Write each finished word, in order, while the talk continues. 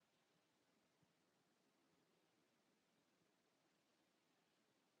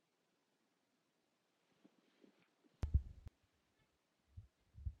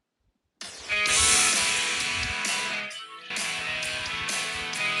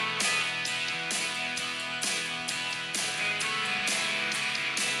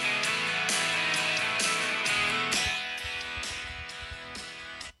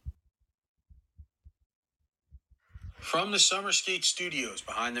From the Summer Skate Studios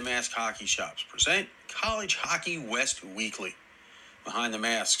behind the Mask Hockey Shops present College Hockey West Weekly. Behind the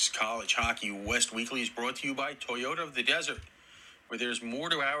Masks, College Hockey West Weekly is brought to you by Toyota of the Desert, where there's more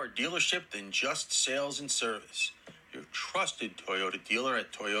to our dealership than just sales and service. Your trusted Toyota dealer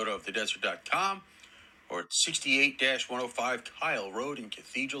at toyotaofthedesert.com or at 68-105 Kyle Road in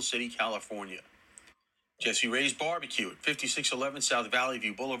Cathedral City, California. Jesse Ray's Barbecue at 5611 South Valley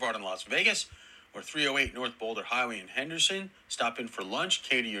View Boulevard in Las Vegas or 308 North Boulder Highway in Henderson. Stop in for lunch,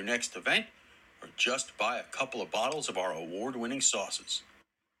 cater your next event, or just buy a couple of bottles of our award-winning sauces.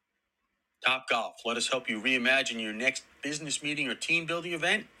 Top Golf, let us help you reimagine your next business meeting or team building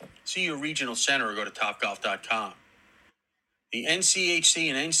event. See your regional center or go to topgolf.com. The NCHC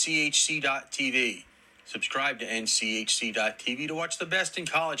and NCHC.TV. Subscribe to NCHC.TV to watch the best in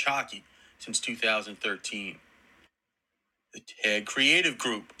college hockey since 2013. The TAG Creative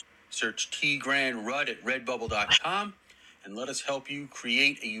Group. Search T Grand Rudd at redbubble.com and let us help you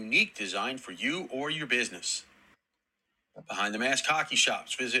create a unique design for you or your business. Behind the Mask Hockey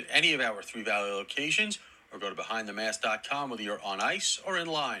Shops. Visit any of our Three Valley locations or go to behindthemask.com whether you're on ice or in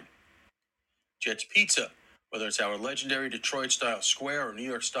line. Jets Pizza. Whether it's our legendary Detroit-style square or New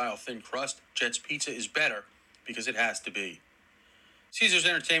York-style thin crust, Jets Pizza is better because it has to be. Caesars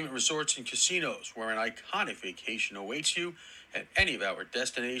Entertainment Resorts and Casinos, where an iconic vacation awaits you at any of our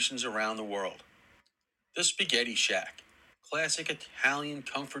destinations around the world. The Spaghetti Shack. Classic Italian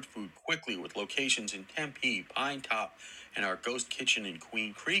comfort food quickly with locations in Tempe, Pine Top, and our ghost kitchen in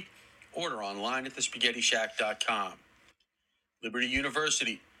Queen Creek. Order online at thespaghettishack.com. Liberty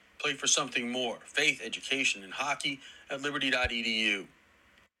University. Play for something more. Faith, education, and hockey at liberty.edu.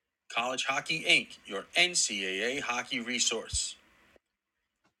 College Hockey Inc., your NCAA hockey resource.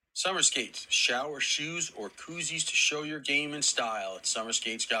 Summer Skates. Shower, shoes, or koozies to show your game and style at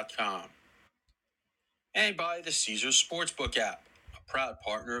summerskates.com. And by the Caesars Sportsbook app, a proud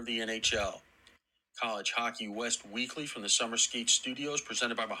partner of the NHL. College Hockey West Weekly from the Summer Skate Studios,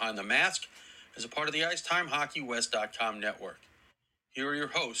 presented by Behind the Mask, as a part of the IcetimeHockeyWest.com network. Here are your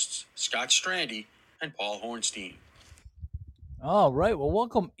hosts, Scott Strandy and Paul Hornstein. All right. Well,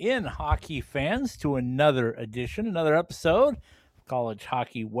 welcome in, hockey fans, to another edition, another episode of College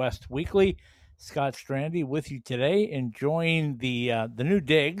Hockey West Weekly. Scott Strandy with you today, enjoying the new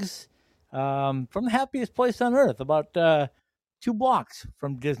digs from the happiest place on earth, about 2 blocks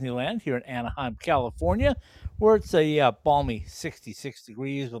from Disneyland here in Anaheim, California, where it's a balmy 66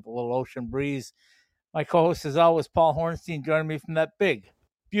 degrees with a little ocean breeze. My co-host, as always, Paul Hornstein, joining me from that big,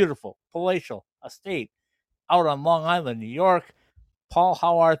 beautiful, palatial estate out on Long Island, New York. Paul,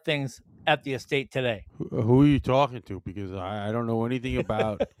 how are things at the estate today? Who are you talking to? Because I don't know anything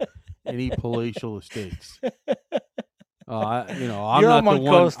about any palatial estates. I'm You're not on the one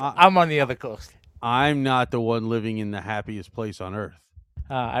one. coast. I'm on the other coast. I'm not the one living in the happiest place on earth.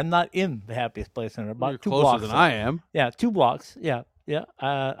 I'm not in the happiest place on earth. About You're 2 closer blocks than I am. Yeah, 2 blocks. Yeah.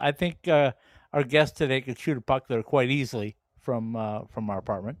 I think our guest today could shoot a puck there quite easily from our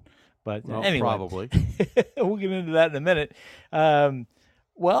apartment. But anyway, probably. We'll get into that in a minute.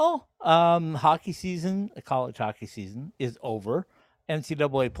 Hockey season, college hockey season, is over.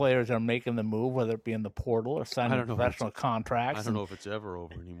 NCAA players are making the move, whether it be in the portal or signing professional contracts. I don't know if it's ever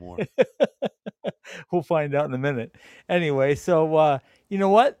over anymore. We'll find out in a minute. Anyway, so you know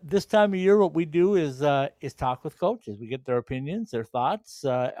what? This time of year, what we do is talk with coaches. We get their opinions, their thoughts,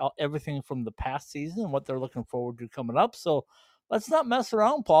 everything from the past season and what they're looking forward to coming up. So let's not mess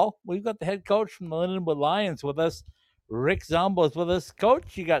around, Paul. We've got the head coach from the Lindenwood Lions with us. Rick Zombo is with us.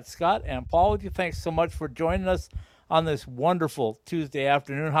 Coach, you got Scott and Paul with you. Thanks so much for joining us on this wonderful Tuesday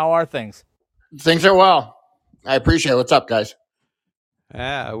afternoon. How are things? Things are well. I appreciate it. What's up, guys?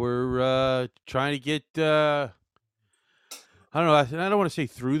 Yeah, we're trying to get, I don't know, I don't want to say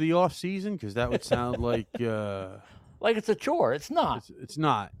through the off season because that would sound like it's a chore. It's not. It's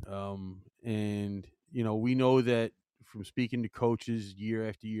not. And, we know that from speaking to coaches year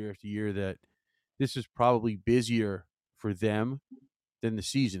after year after year that this is probably busier for them than the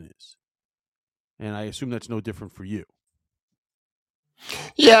season is. And I assume that's no different for you.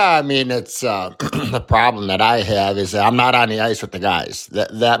 Yeah, I mean, it's the problem that I have is that I'm not on the ice with the guys.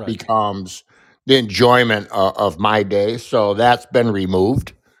 That Right. becomes the enjoyment of my day. So that's been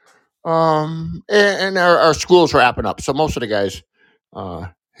removed. And our school's wrapping up. So most of the guys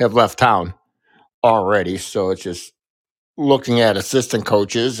have left town already. So it's just looking at assistant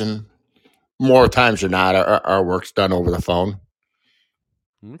coaches, and more times than not, our work's done over the phone.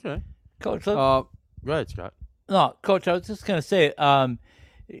 Okay. Coach, Go ahead, Scott. No, Coach, I was just going to say,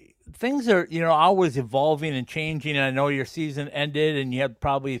 things are, always evolving and changing. And I know your season ended and you had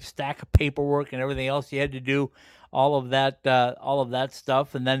probably a stack of paperwork and everything else you had to do. all of that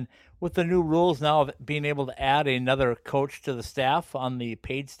stuff. And then with the new rules now of being able to add another coach to the staff on the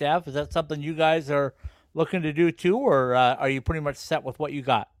paid staff, is that something you guys are looking to do too, or are you pretty much set with what you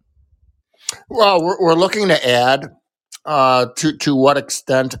got? Well, we're looking to add. To what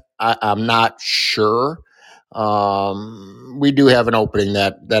extent, I'm not sure. We do have an opening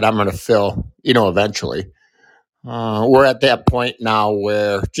that I'm going to fill, eventually. We're at that point now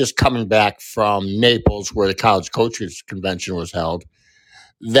where, just coming back from Naples, where the college coaches convention was held,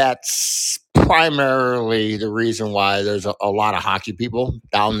 that's primarily the reason why there's a lot of hockey people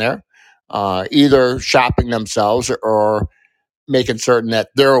down there, either shopping themselves or making certain that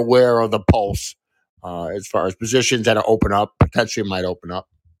they're aware of the pulse, as far as positions that are potentially might open up.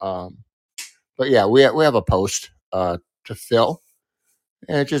 But yeah, we have a post to fill,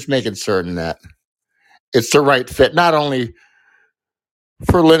 and just making certain that it's the right fit, not only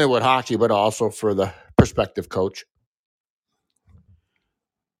for Lindenwood hockey, but also for the prospective coach.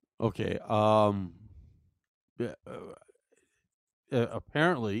 Okay.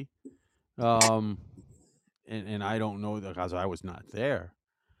 Apparently, and I don't know because I was not there.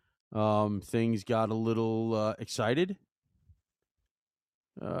 Things got a little excited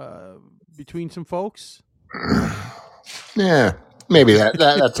between some folks. Yeah, maybe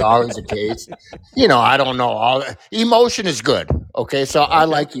that's always the case. I don't know. All emotion is good. Okay, so I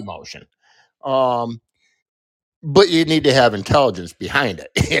like emotion. But you need to have intelligence behind it.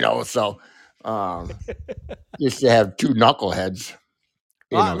 So just to have two knuckleheads,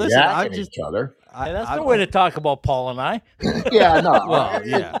 Listen, yakking each other. That's the way to talk about Paul and I. Yeah, no. Well,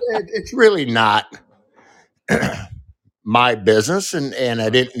 yeah. It's really not my business, and I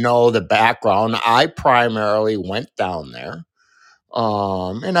didn't know the background. I primarily went down there,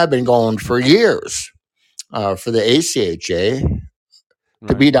 and I've been going for years for the ACHA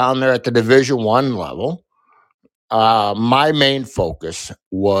to be down there at the Division I level. My main focus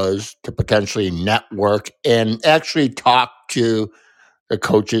was to potentially network and actually talk to the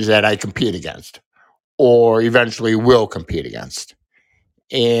coaches that I compete against, or eventually will compete against.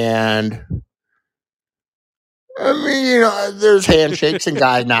 And I mean, there's handshakes and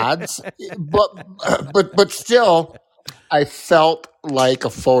guy nods, but still, I felt like a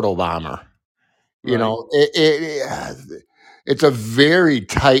photo bomber. It's a very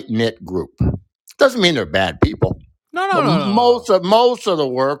tight knit group. Doesn't mean they're bad people. No. Most of the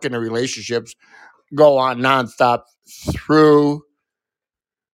work and the relationships go on nonstop through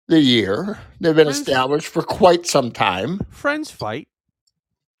the year. They've been established for quite some time. Friends fight.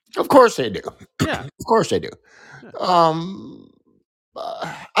 Of course they do. Yeah. Of course they do. I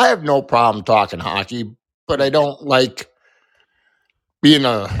have no problem talking hockey, but I don't like being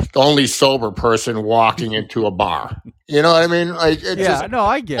the only sober person walking into a bar. You know what I mean? Like,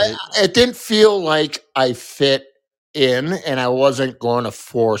 I get it. It didn't feel like I fit in, and I wasn't going to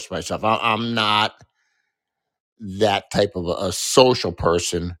force myself. I'm not that type of a social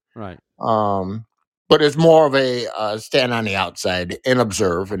person. Right. But it's more of a stand on the outside and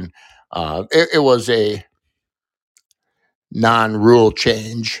observe. And it was a non-rule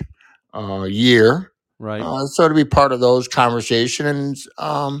change year. Right. So to be part of those conversations,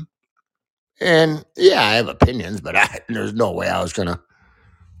 and yeah, I have opinions, but there's no way I was going to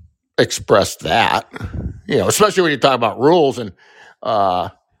express that. Especially when you talk about rules and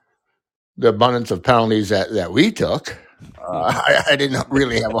the abundance of penalties that we took. I didn't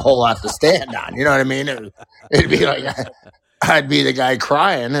really have a whole lot to stand on. You know what I mean? It'd be like I'd be the guy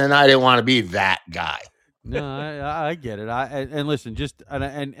crying, and I didn't want to be that guy. No, I get it. And listen, just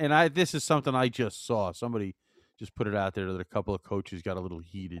and I this is something I just saw. Somebody just put it out there that a couple of coaches got a little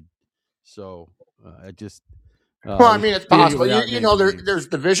heated. So I just well, I mean, it's possible. There's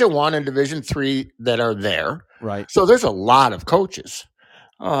Division I and Division III that are there, right? So there's a lot of coaches.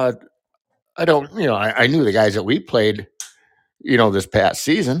 I don't, I knew the guys that we played, this past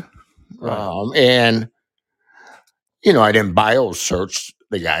season, right. And I didn't bio search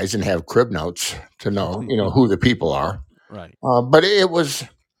the guys and have crib notes to know, who the people are, right? But it was,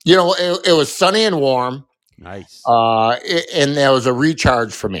 it was sunny and warm, nice, and there was a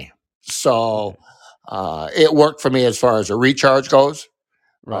recharge for me, so it worked for me as far as a recharge goes.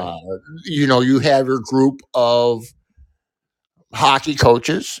 Right. You have your group of hockey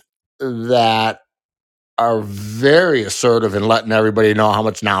coaches that are very assertive in letting everybody know how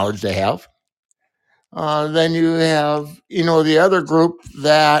much knowledge they have. Then you have, the other group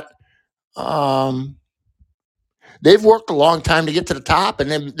that they've worked a long time to get to the top,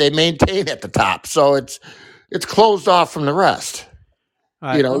 and then they maintain at the top. So it's closed off from the rest.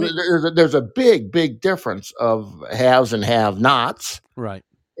 Right. There's a big difference of haves and have-nots. Right.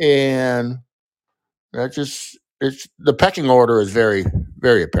 And that just it's the pecking order is very,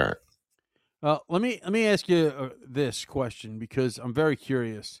 very apparent. Let me ask you this question because I'm very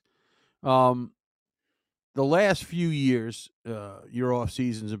curious. The last few years, your off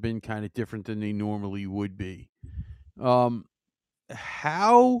seasons have been kind of different than they normally would be. How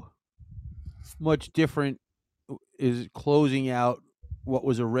much different is closing out what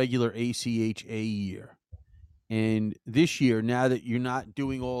was a regular ACHA year? And this year, now that you're not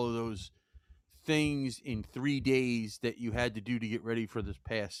doing all of those things in 3 days that you had to do to get ready for this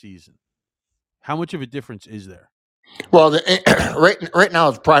past season, how much of a difference is there? Well, right now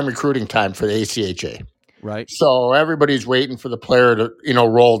it's prime recruiting time for the ACHA. Right. So everybody's waiting for the player to,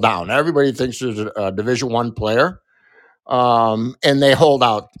 roll down. Everybody thinks there's a Division I player, and they hold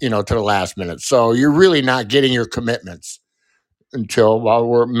out, to the last minute. So you're really not getting your commitments until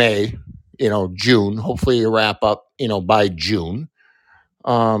we're May, June. Hopefully you wrap up, by June.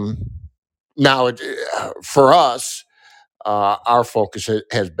 Now, for us, our focus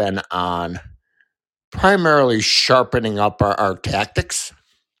has been on primarily sharpening up our tactics.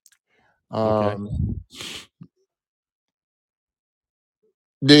 Okay.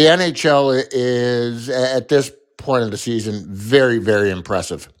 The NHL is, at this point of the season, very, very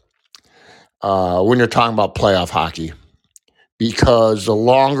impressive when you're talking about playoff hockey, because the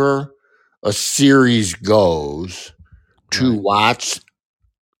longer a series goes, to watch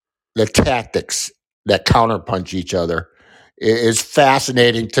the tactics that counterpunch each other is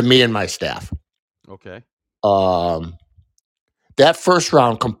fascinating to me and my staff. Okay. That first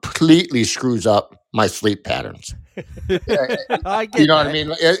round completely screws up my sleep patterns. I get You know that. what I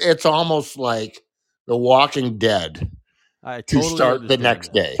mean? It's almost like The Walking Dead I to totally start the understand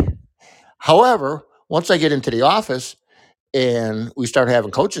next that. day. However, once I get into the office and we start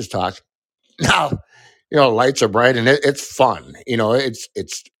having coaches talk, now, lights are bright and it's fun.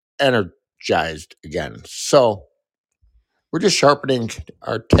 It's energized again. So we're just sharpening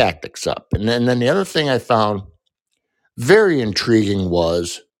our tactics up. And then the other thing I found very intriguing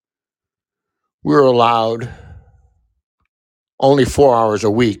was we were allowed only 4 hours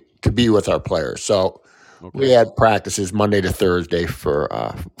a week to be with our players. So we had practices Monday to Thursday for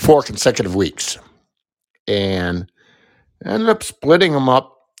 4 consecutive weeks, and ended up splitting them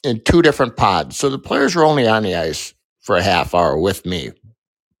up in 2 different pods. So the players were only on the ice for a half hour with me.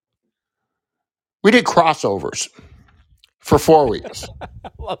 We did crossovers for 4 weeks.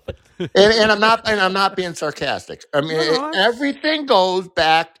 Love it. And I'm not being sarcastic. I mean, No. everything goes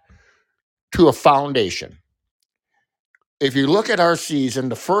back to a foundation. If you look at our season,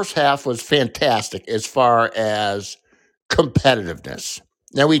 the first half was fantastic as far as competitiveness.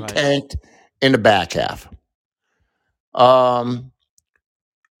 Now we tanked in the back half.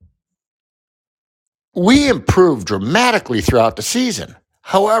 We improved dramatically throughout the season.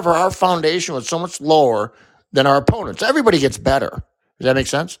 However, our foundation was so much lower than our opponents. Everybody gets better. Does that make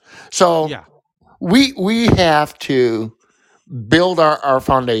sense? So Yeah. we have to build our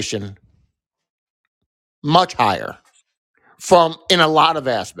foundation much higher in a lot of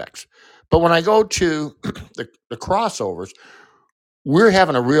aspects. But when I go to the crossovers, we're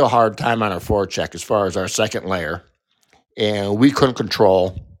having a real hard time on our forecheck as far as our second layer, and we couldn't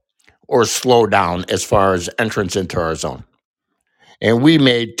control or slow down as far as entrance into our zone. And we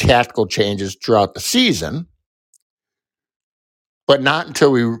made tactical changes throughout the season, but not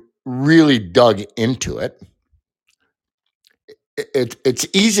until we really dug into it. It's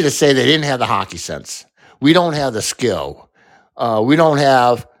easy to say they didn't have the hockey sense. We don't have the skill. We don't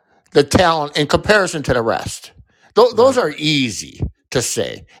have the talent in comparison to the rest. Those are easy to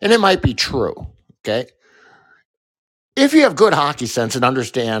say, and it might be true, okay? If you have good hockey sense and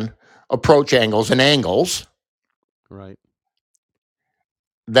understand approach angles and angles, Right.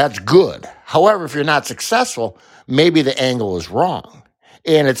 that's good. However, if you're not successful, maybe the angle is wrong.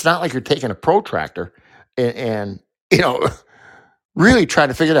 And it's not like you're taking a protractor and really trying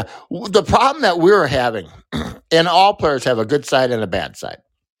to figure it out. The problem that we're having, and all players have a good side and a bad side,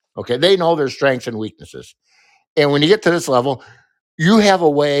 okay? They know their strengths and weaknesses. And when you get to this level, you have a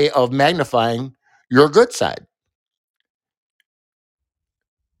way of magnifying your good side.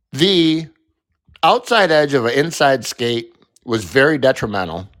 The outside edge of an inside skate was very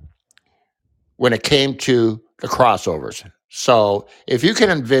detrimental when it came to the crossovers. So if you can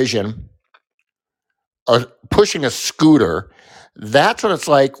envision pushing a scooter, that's what it's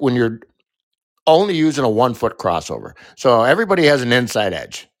like when you're only using a 1 foot crossover. So everybody has an inside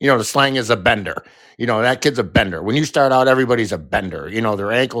edge. The slang is a bender. That kid's a bender. When you start out, everybody's a bender.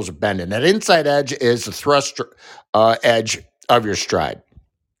 Their ankles are bending. That inside edge is the thrust edge of your stride.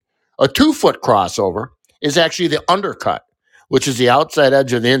 A 2 foot crossover is actually the undercut, which is the outside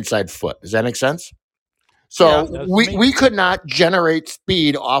edge of the inside foot. Does that make sense? So Yeah, that's me. we could not generate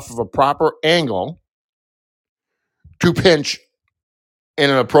speed off of a proper angle to pinch in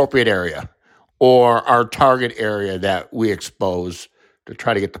an appropriate area or our target area that we expose to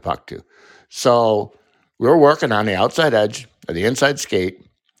try to get the puck to. So we were working on the outside edge of the inside skate.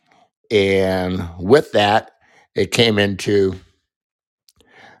 And with that, it came into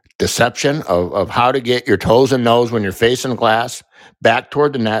deception of how to get your toes and nose when you're facing glass back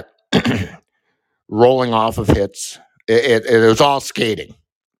toward the net, rolling off of hits. It was all skating.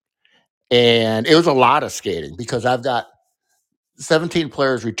 And it was a lot of skating because I've got 17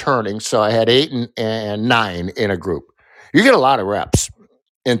 players returning. So I had 8 and 9 in a group. You get a lot of reps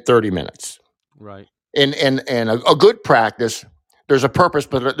in 30 minutes. Right. And a good practice, there's a purpose,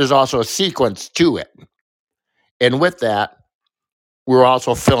 but there's also a sequence to it. And with that, we're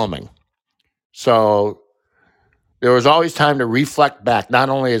also filming. So there was always time to reflect back, not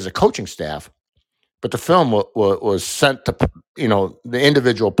only as a coaching staff, but the film was sent to, the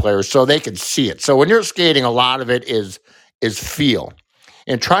individual players so they could see it. So when you're skating, a lot of it is feel.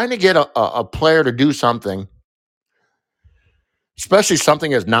 And trying to get a player to do something, especially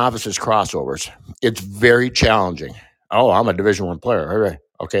something as novice as crossovers, it's very challenging. Oh, I'm a Division I player.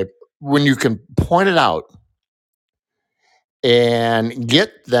 Okay. When you can point it out and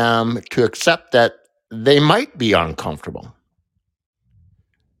get them to accept that they might be uncomfortable.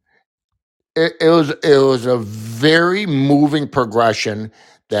 It was a very moving progression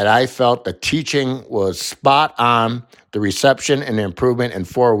that I felt the teaching was spot on. The reception and the improvement in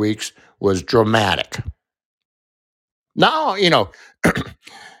 4 weeks was dramatic. Now,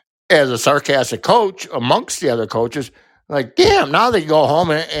 as a sarcastic coach amongst the other coaches, like, damn, now they go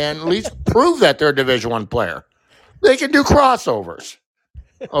home and at least prove that they're a Division I player. They can do crossovers.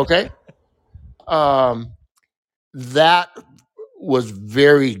 Okay. That was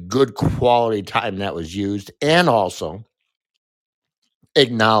very good quality time that was used, and also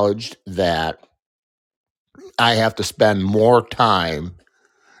acknowledged that I have to spend more time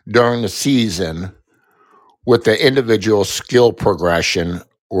during the season with the individual skill progression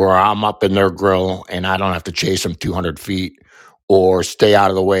where I'm up in their grill and I don't have to chase them 200 feet or stay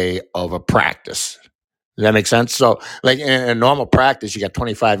out of the way of a practice. Does that make sense? So like in a normal practice, you got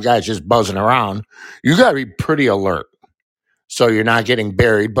 25 guys just buzzing around. You got to be pretty alert so you're not getting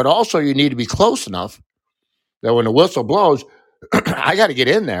buried, but also you need to be close enough that when the whistle blows, I got to get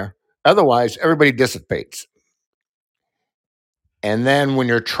in there. Otherwise, everybody dissipates. And then when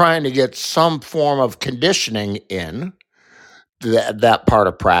you're trying to get some form of conditioning in that part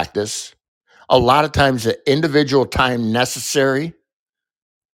of practice, a lot of times the individual time necessary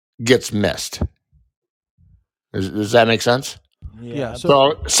gets missed. Does that make sense? Yeah.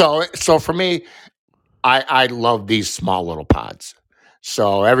 So for me, I love these small little pods.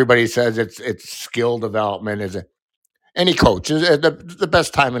 So everybody says it's skill development. Is any coach is the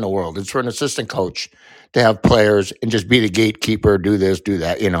best time in the world. It's for an assistant coach to have players and just be the gatekeeper, do this, do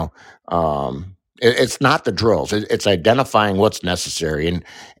that. It's not the drills. It's identifying what's necessary.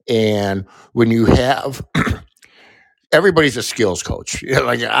 And when you have everybody's a skills coach.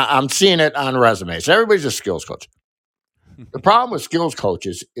 Like I'm seeing it on resumes. Everybody's a skills coach. The problem with skills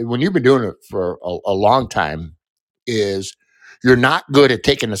coaches, when you've been doing it for a long time, is you're not good at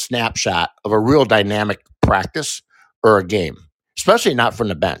taking a snapshot of a real dynamic practice or a game, especially not from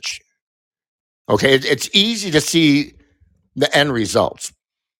the bench. Okay, it's easy to see the end results.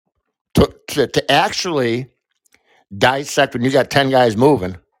 To actually dissect when you got 10 guys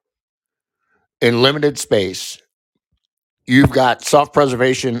moving in limited space, you've got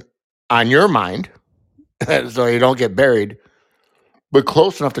self-preservation on your mind so you don't get buried, but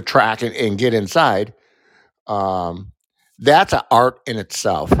close enough to track and get inside. That's an art in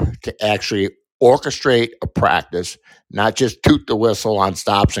itself to actually orchestrate a practice, not just toot the whistle on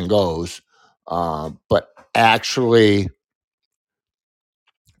stops and goes, but actually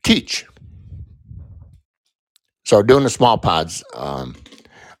teach. So doing the small pods,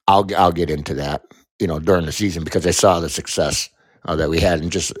 I'll get into that, during the season because I saw the success that we had in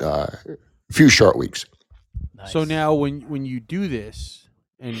just a few short weeks. Nice. So now when you do this,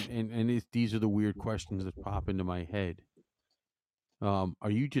 and these are the weird questions that pop into my head. Are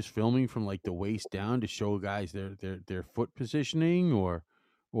you just filming from like the waist down to show guys their foot positioning, or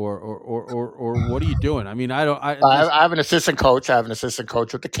what are you doing? I mean, I have an assistant coach. I have an assistant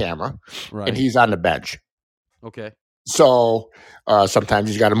coach with the camera, right, and he's on the bench. Okay. So sometimes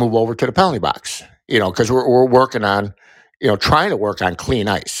he's got to move over to the penalty box, because we're working on, trying to work on clean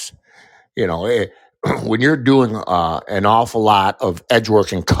ice. When you're doing an awful lot of edge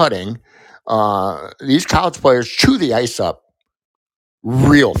work and cutting, these college players chew the ice up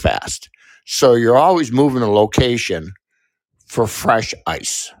real fast. So you're always moving a location for fresh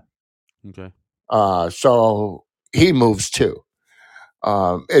ice. Okay. So he moves too.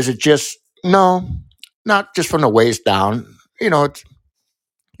 Is it just no? Not just from the waist down. It's,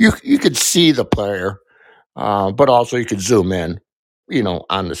 you could see the player, but also you could zoom in,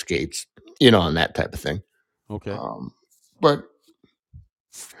 on the skates, and that type of thing. Okay. But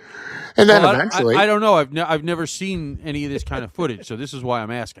and then Well, eventually, I don't know. I've never seen any of this kind of footage, so this is why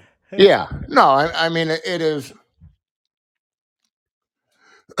I'm asking. yeah, no, I mean it is.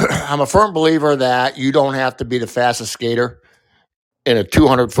 I'm a firm believer that you don't have to be the fastest skater in a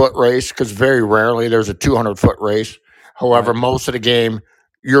 200-foot race, because very rarely there's a 200-foot race. However, Right. most of the game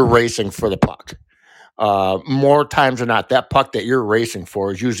you're racing for the puck. More times than not, that puck that you're racing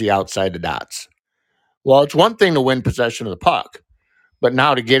for is usually outside the dots. Well, it's one thing to win possession of the puck, but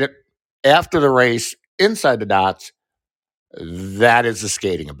now to get it after the race inside the dots, that is the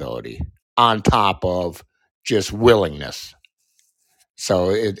skating ability on top of just willingness.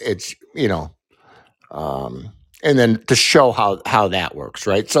 So it's and then to show how that works,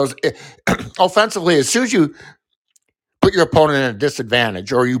 right? So offensively, as soon as you put your opponent in a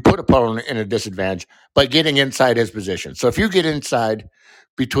disadvantage, or you put opponent in a disadvantage by getting inside his position. So if you get inside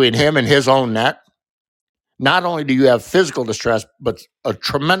between him and his own net, not only do you have physical distress, but a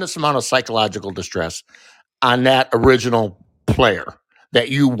tremendous amount of psychological distress on that original player that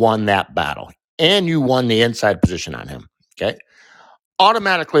you won that battle, and you won the inside position on him. Okay.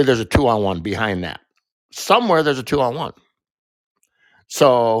 Automatically, there's a 2-on-1 behind that. Somewhere there's a 2-on-1.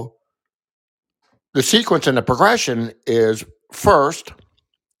 So the sequence and the progression is, first,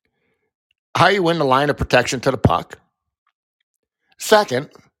 how you win the line of protection to the puck. Second,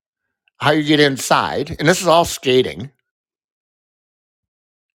 how you get inside. And this is all skating.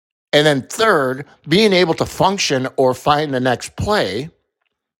 And then third, being able to function or find the next play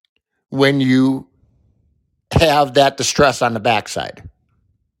when you have that distress on the backside.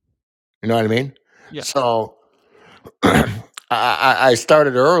 You know what I mean? Yeah. So I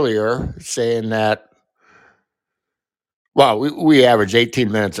started earlier saying that, well, we average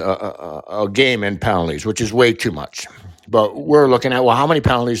 18 minutes a game in penalties, which is way too much. But we're looking at, well, how many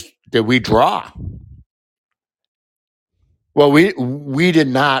penalties did we draw? Well, we did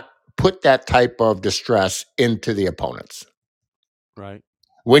not put that type of distress into the opponents. Right.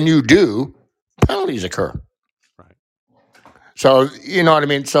 When you do, penalties occur. Right. So you know what I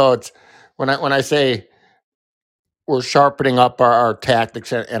mean? So it's when I say we're sharpening up our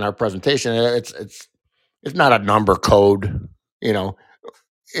tactics and our presentation, it's not a number code.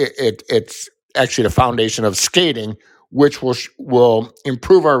 It's actually the foundation of skating, which will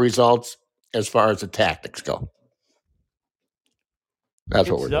improve our results as far as the tactics go. That's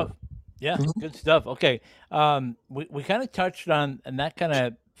Good what we're stuff. doing. Yeah, Mhm. good stuff. Okay, we kind of touched on, and that kind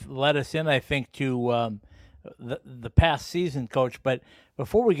of led us in, I think, to the past season, Coach. But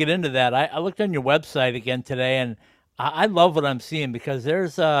before we get into that, I looked on your website again today, and I love what I'm seeing, because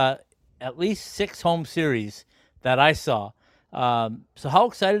there's at least 6 home series that I saw. So how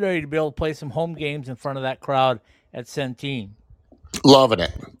excited are you to be able to play some home games in front of that crowd at Centene? Loving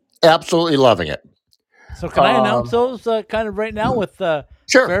it. Absolutely loving it. So can I announce those kind of right now with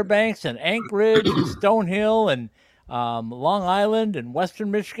Sure. Fairbanks and Anchorage and Stonehill and Long Island and Western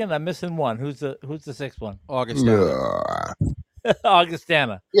Michigan? I'm missing one. Who's the 6th one? Augustana.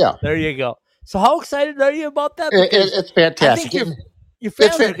 Augustana. Yeah. There you go. So how excited are you about that? Because It's fantastic. I think your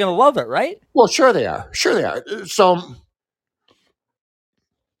fans are going to love it, right? Well, sure they are. Sure they are. So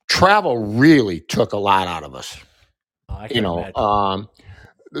travel really took a lot out of us. I can imagine.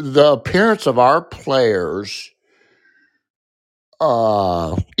 The appearance of our players,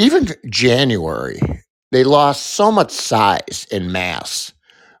 even January, they lost so much size and mass.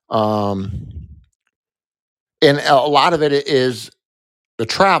 And a lot of it is the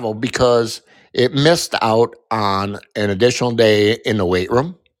travel, because it missed out on an additional day in the weight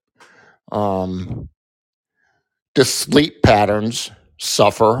room. The sleep patterns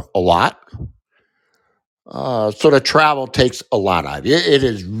suffer a lot. So the travel takes a lot out of you. It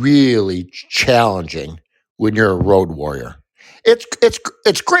is really challenging when you're a road warrior.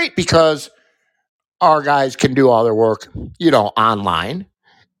 It's great because our guys can do all their work, online.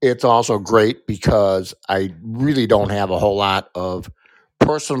 It's also great because I really don't have a whole lot of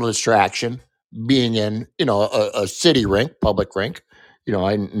personal distraction being in, a city rink, public rink.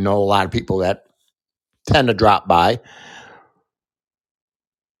 I know a lot of people that tend to drop by,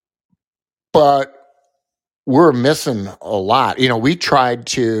 but we're missing a lot. We tried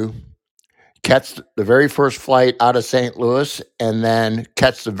to catch the very first flight out of St. Louis and then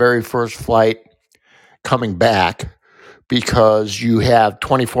catch the very first flight coming back, because you have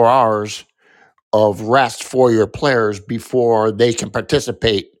 24 hours of rest for your players before they can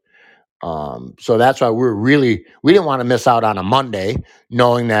participate. So that's why we didn't want to miss out on a Monday,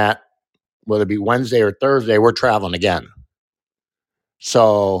 knowing that whether it be Wednesday or Thursday, we're traveling again.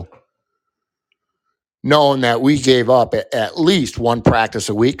 So knowing that we gave up at least one practice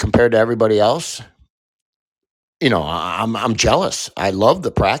a week compared to everybody else, I'm jealous. I love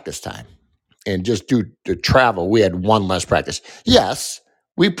the practice time. And just due to travel, we had one less practice. Yes,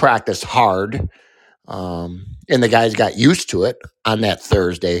 we practiced hard, and the guys got used to it on that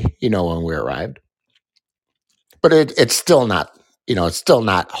Thursday, when we arrived. But it's still not, it's still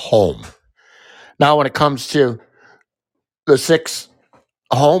not home. Now, when it comes to the 6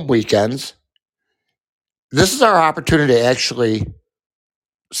 home weekends, this is our opportunity to actually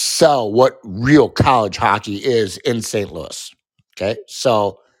sell what real college hockey is in St. Louis. Okay,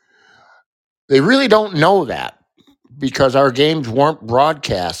 so they really don't know that because our games weren't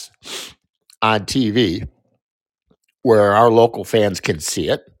broadcast on TV where our local fans can see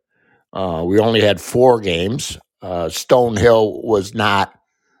it. We only had 4 games. Stonehill was not,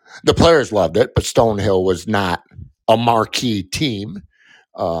 the players loved it, but Stonehill was not a marquee team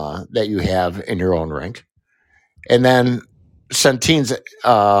that you have in your own rink. And then Centene's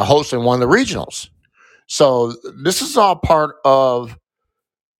hosting one of the regionals. So this is all part of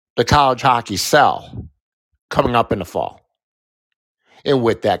the college hockey sell coming up in the fall. And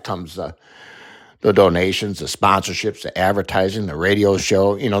with that comes the donations, the sponsorships, the advertising, the radio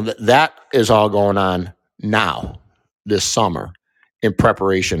show. That is all going on now this summer in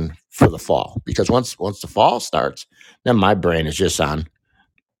preparation for the fall. Because once the fall starts, then my brain is just on,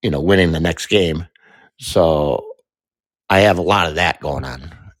 winning the next game. So I have a lot of that going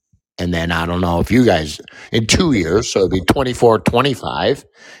on. And then I don't know if you guys, in 2 years, so it'll be 24-25,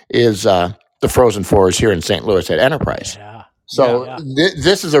 is the Frozen Fours here in St. Louis at Enterprise. Yeah. So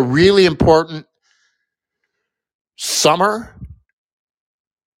this is a really important summer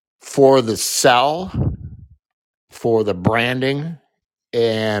for the sell, for the branding,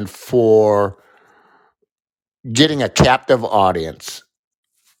 and for getting a captive audience.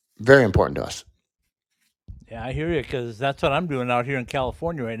 Very important to us. Yeah, I hear you, because that's what I'm doing out here in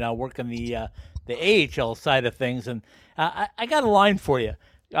California right now, working the AHL side of things. And I got a line for you.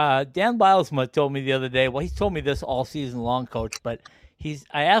 Dan Bilesma told me the other day, well, he's told me this all season long, Coach, but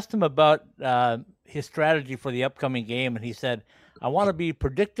I asked him about his strategy for the upcoming game, and he said, I want to be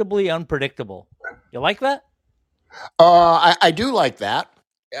predictably unpredictable. You like that? I do like that.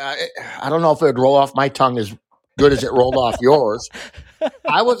 I don't know if it would roll off my tongue as good as it rolled off yours.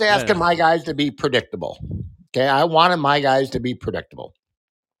 I was asking my guys to be predictable. Okay, I wanted my guys to be predictable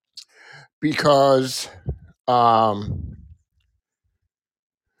because there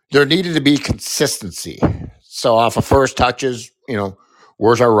needed to be consistency. So off of first touches,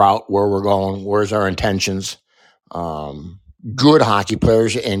 where's our route, where we're going, where's our intentions. Good hockey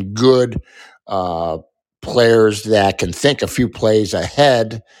players and good players that can think a few plays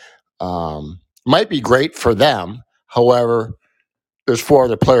ahead might be great for them. However, there's 4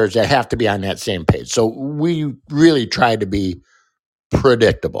 other players that have to be on that same page. So we really tried to be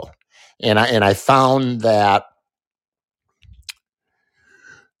predictable. And I found that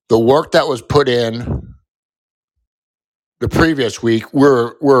the work that was put in the previous week,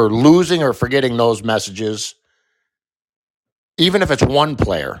 we're losing or forgetting those messages. Even if it's one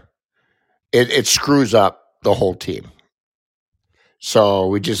player, it screws up the whole team. So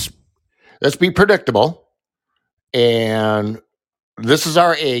let's be predictable. And this is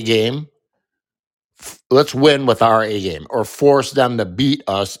our A game. Let's win with our A game or force them to beat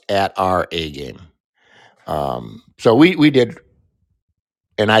us at our A game. So we did,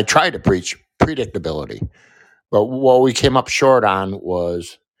 and I tried to preach predictability. But what we came up short on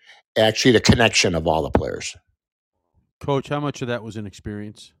was actually the connection of all the players. Coach, how much of that was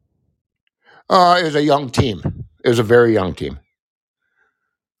inexperience? It was a young team. It was a very young team.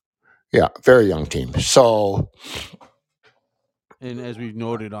 Yeah, very young team. So, and as we've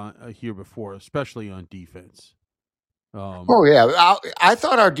noted on here before, especially on defense. I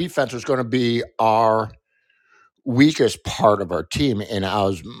thought our defense was going to be our weakest part of our team, and I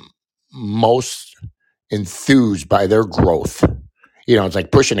was most enthused by their growth. It's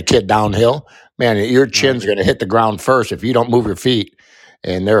like pushing a kid downhill. Man, your chin's going to hit the ground first if you don't move your feet,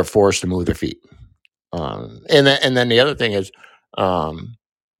 and they're forced to move their feet. And then the other thing is,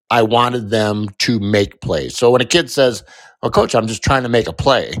 I wanted them to make plays. So when a kid says, "Well, Coach, I'm just trying to make a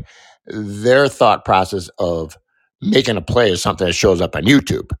play," their thought process of making a play is something that shows up on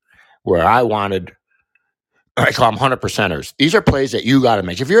YouTube, where I call them 100%ers. These are plays that you got to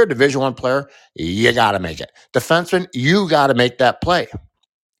make. If you're a Division I player, you got to make it. Defenseman, you got to make that play.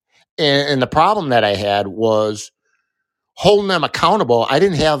 And the problem that I had was holding them accountable. I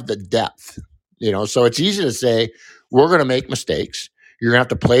didn't have the depth, so it's easy to say, we're going to make mistakes. You're going to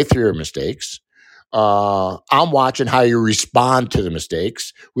have to play through your mistakes. I'm watching how you respond to the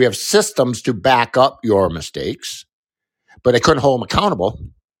mistakes. We have systems to back up your mistakes, but I couldn't hold them accountable.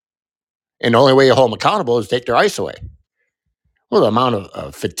 And the only way you hold them accountable is take their ice away. Well, the amount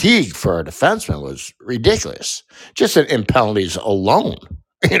of fatigue for a defenseman was ridiculous. Just in penalties alone,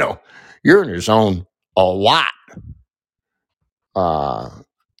 you're in your zone a lot. And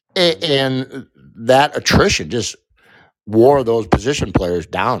that attrition just wore those position players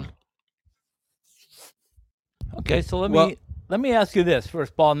down. Okay, so let me ask you this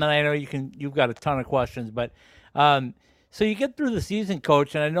first, Paul, and then I know you've got a ton of questions, but so you get through the season,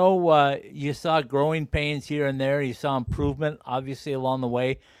 Coach, and I know you saw growing pains here and there. You saw improvement, obviously, along the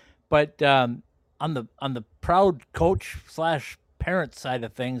way, but on the proud coach / parent side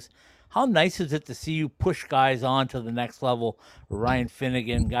of things, how nice is it to see you push guys on to the next level? Ryan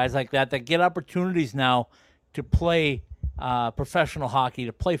Finnegan, guys like that get opportunities now to play professional hockey,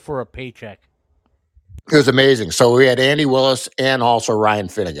 to play for a paycheck. It was amazing. So we had Andy Willis and also Ryan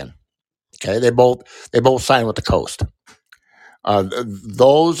Finnegan. Okay, they both signed with the Coast.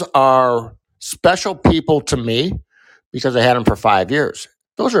 Those are special people to me because I had them for 5 years.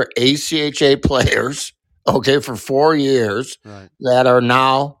 Those are ACHA players, okay, for 4 years, right, that are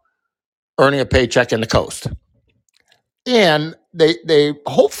now earning a paycheck in the Coast. And they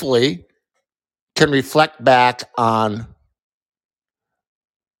hopefully can reflect back on.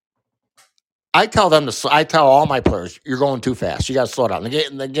 I tell all my players, you're going too fast. You got to slow down.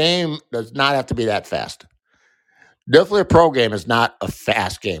 The game does not have to be that fast. Definitely a pro game is not a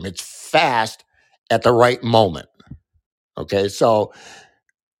fast game. It's fast at the right moment. Okay, so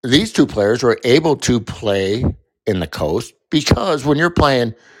these two players were able to play in the Coast because when you're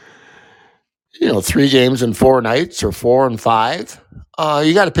playing, 3 games in 4 nights or 4 and 5,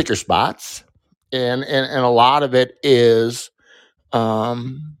 you got to pick your spots, and a lot of it is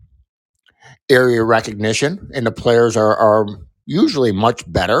area recognition, and the players are usually much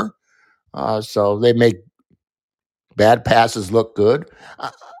better, so they make bad passes look good.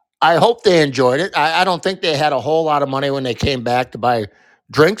 I hope they enjoyed it. I don't think they had a whole lot of money when they came back to buy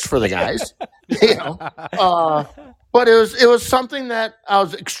drinks for the guys, but it was something that I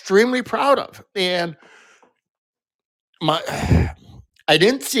was extremely proud of, and I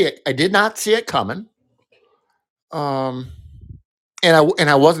didn't see it. I did not see it coming, and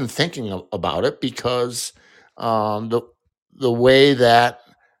I wasn't thinking about it because the way that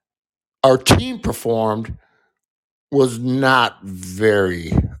our team performed was not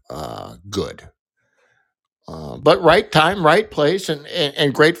very good. But right time, right place,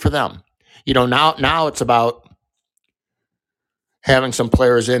 and great for them. Now it's about having some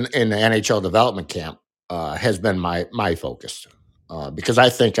players in the NHL development camp has been my focus because I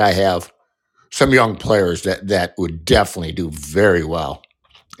think I have some young players that would definitely do very well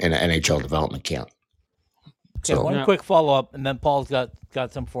in an NHL development camp. Okay, one quick follow-up, and then Paul's got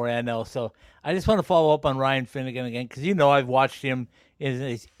some for you, I know. So I just want to follow up on Ryan Finnegan again, because I've watched him in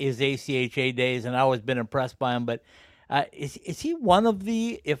his ACHA days, and I've always been impressed by him. But is he one of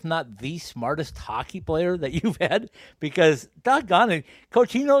the, if not the smartest hockey player that you've had? Because, doggone it,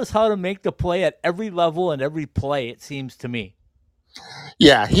 Coach, he knows how to make the play at every level and every play, it seems to me.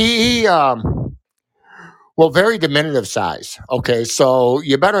 Yeah, he very diminutive size. Okay, so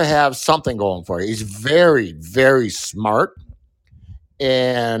you better have something going for you. He's very, very smart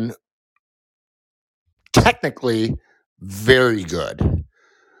and technically very good.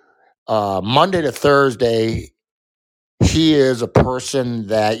 Monday to Thursday, he is a person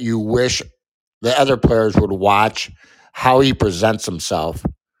that you wish the other players would watch how he presents himself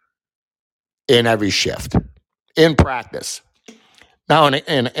in every shift, in practice. Now,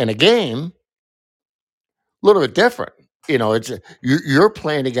 in a game, a little bit different. It's you're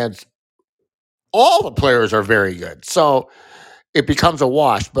playing against all the players are very good, so it becomes a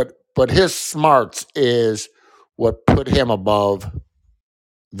wash. But his smarts is what put him above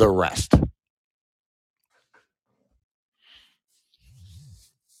the rest.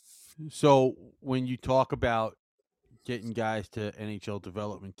 So when you talk about getting guys to NHL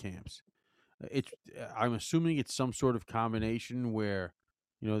development camps, I'm assuming it's some sort of combination where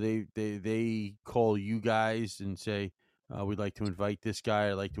they call you guys and say, we'd like to invite this guy,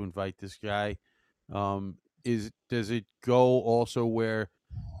 I'd like to invite this guy. Does it go also where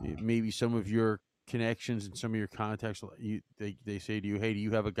maybe some of your connections and some of your contacts, they say to you, hey, do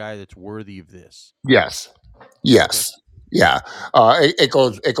you have a guy that's worthy of this? Yes. Okay. Yeah. It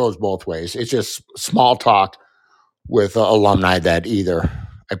goes both ways. It's just small talk with alumni that either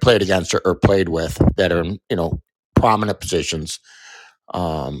I played against or played with that are in, prominent positions.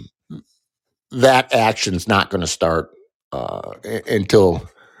 That action's not going to start until,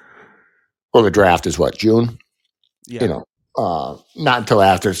 well, the draft is what, June? Yeah. Not until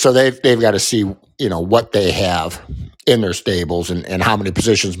after. So they've got to see, what they have in their stables and how many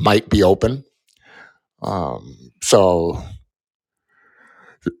positions might be open. So,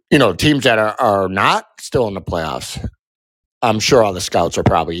 teams that are not still in the playoffs, I'm sure all the scouts are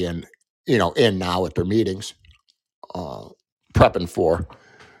probably in now at their meetings, prepping for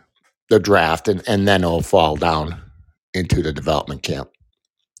the draft, and then it'll fall down into the development camp.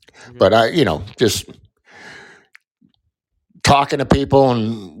 Okay. But just talking to people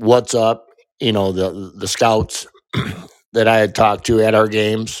and what's up, the scouts that I had talked to at our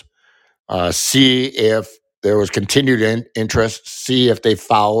games, see if there was continued interest, see if they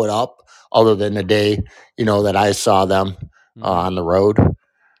follow it up other than the day, that I saw them on the road.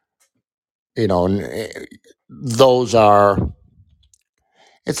 And those are,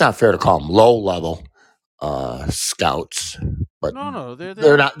 it's not fair to call them low level scouts, but No,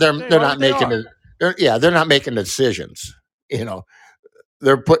 they're not making decisions.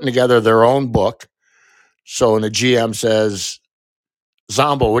 They're putting together their own book. So when the GM says,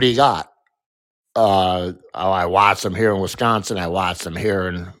 Zombo, what do you got? I watched him here in Wisconsin. I watched him here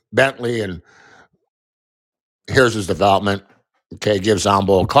in Bentley, and here's his development. Okay, give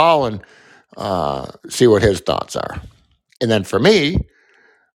Zombo a call and see what his thoughts are. And then for me,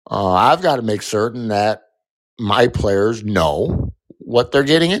 I've got to make certain that my players know what they're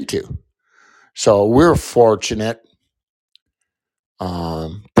getting into. So we're fortunate.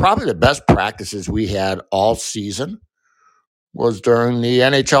 Probably the best practices we had all season was during the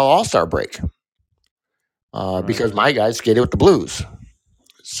NHL All-Star break. Because my guys skated with the Blues.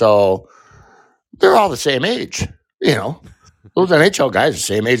 So they're all the same age. Those NHL guys are the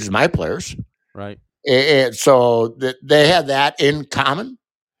same age as my players. Right. And so they had that in common,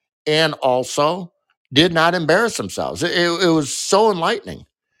 and also did not embarrass themselves. It was so enlightening.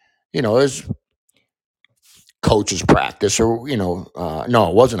 It was coach's practice, or no,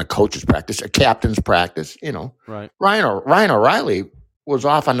 it wasn't a coach's practice, a captain's practice. Right. Ryan O'Reilly was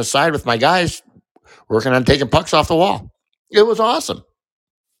off on the side with my guys working on taking pucks off the wall. It was awesome.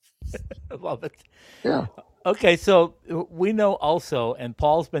 I love it. Yeah. Okay, so we know also, and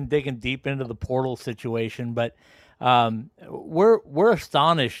Paul's been digging deep into the portal situation, but we're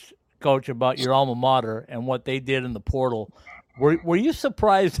astonished, Coach, about your alma mater and what they did in the portal. Were you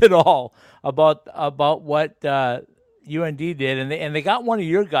surprised at all about what UND did? And they got one of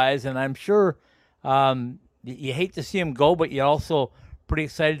your guys, and I'm sure you hate to see him go, but you're also pretty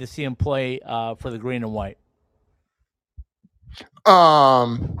excited to see him play for the green and white.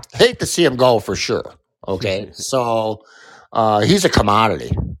 Hate to see him go for sure. Okay, so he's a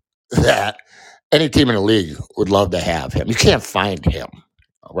commodity that any team in the league would love to have him. You can't find him,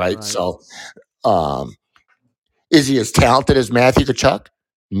 right? So, is he as talented as Matthew Tkachuk?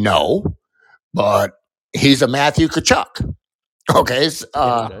 No, but he's a Matthew Tkachuk. Okay,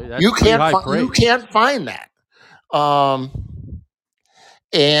 you can't find that.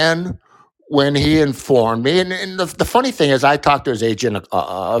 And when he informed me, and the funny thing is, I talked to his agent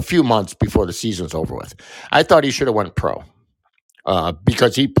a few months before the season's over with. I thought he should have went pro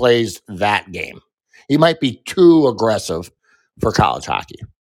because he plays that game. He might be too aggressive for college hockey.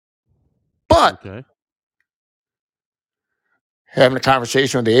 But having a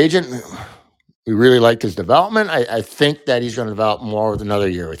conversation with the agent, we really liked his development. I think that he's going to develop more with another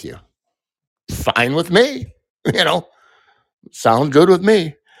year with you. Fine with me. Sounds good with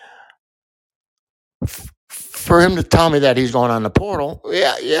me. For him to tell me that he's going on the portal,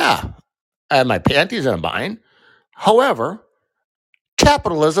 yeah. I have my panties in a bind. However,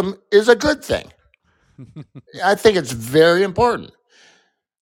 capitalism is a good thing. I think it's very important.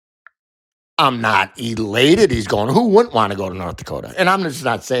 I'm not elated he's going. Who wouldn't want to go to North Dakota? And I'm just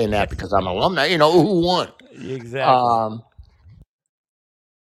not saying that because I'm an alumni. Who wouldn't? Exactly.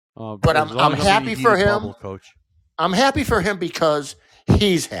 But I'm happy for him. Bubble, Coach. I'm happy for him because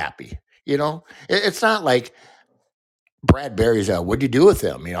he's happy. It's not like Brad Berry's what'd you do with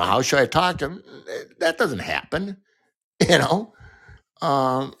him? How should I talk to him? That doesn't happen. And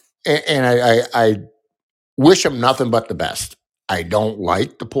I wish him nothing but the best. I don't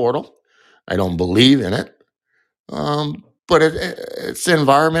like the portal. I don't believe in it. But it's the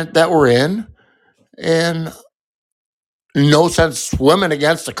environment that we're in, and no sense swimming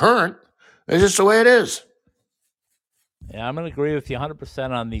against the current. It's just the way it is. Yeah, I'm going to agree with you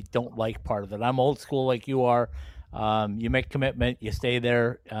 100% on the don't like part of it. I'm old school like you are. You make commitment, you stay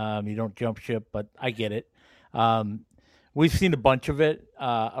there, you don't jump ship, but I get it. we've seen a bunch of it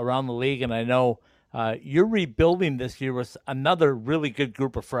around the league, and I know you're rebuilding this year with another really good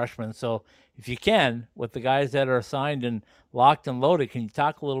group of freshmen. So if you can, with the guys that are signed and locked and loaded, can you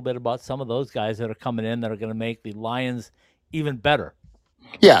talk a little bit about some of those guys that are coming in that are going to make the Lions even better?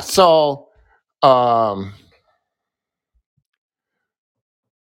 Yeah. So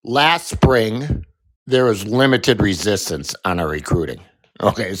last spring, there was limited resistance on our recruiting.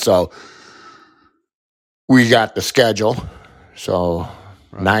 Okay, so we got the schedule. So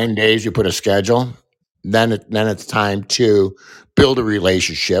 9 days, you put a schedule. Then it's time to build a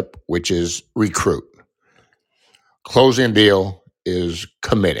relationship, which is recruit. Closing a deal is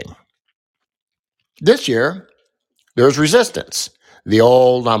committing. This year, there's resistance. The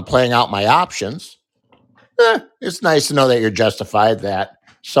old, I'm playing out my options. It's nice to know that you're justified, that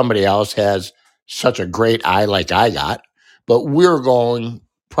somebody else has such a great eye like I got, but we're going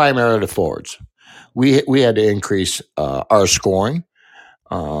primarily to forwards. We had to increase our scoring.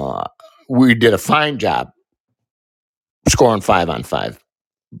 We did a fine job scoring 5-on-5,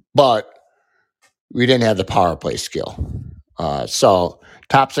 but we didn't have the power play skill. So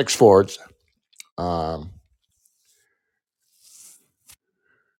top 6 forwards. I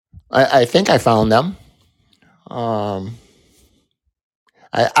think I found them.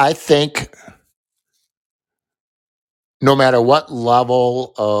 I think no matter what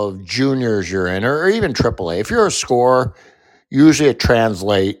level of juniors you're in, or even AAA, if you're a scorer, usually it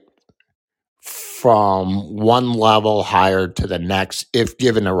translates from one level higher to the next if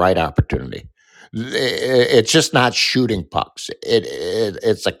given the right opportunity. It's just not shooting pucks.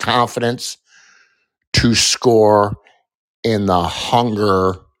 It's a confidence to score in the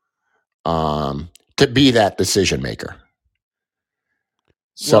hunger to be that decision maker.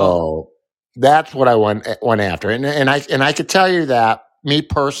 So that's what I went after, and I could tell you that, me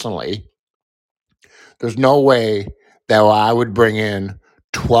personally, there's no way that I would bring in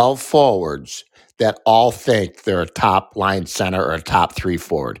 12 forwards that all think they're a top line center or a top 3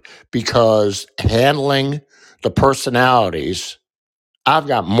 forward, because handling the personalities, I've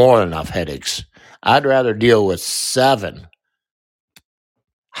got more than enough headaches. I'd rather deal with 7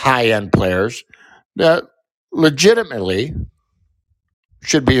 high-end players that legitimately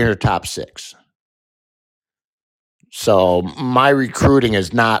should be in your top 6. So my recruiting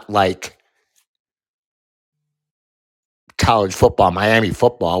is not like college football, Miami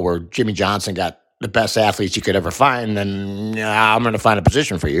football, where Jimmy Johnson got the best athletes you could ever find, and I'm going to find a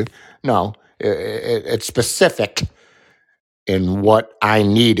position for you. No, it's specific in what I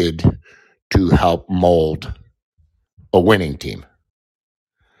needed to help mold a winning team.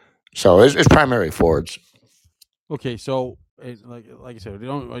 So it's primarily forwards. Okay, so like I said,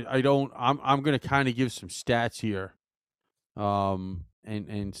 I'm going to kind of give some stats here,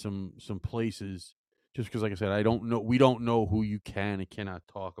 and some places, just because, like I said, we don't know who you can and cannot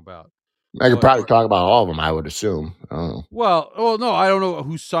talk about. I could probably talk about all of them, I would assume. Well, no, I don't know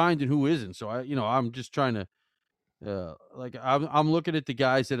who's signed and who isn't. So I'm just trying to, I'm looking at the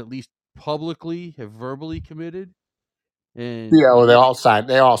guys that at least publicly have verbally committed. And yeah, well, they all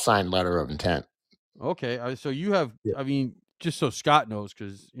signed letter of intent. Okay, so you have, I mean, just so Scott knows,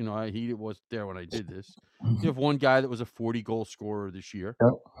 because he was there when I did this. You have one guy that was a 40-goal scorer this year.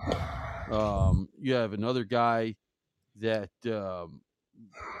 Yep. You have another guy that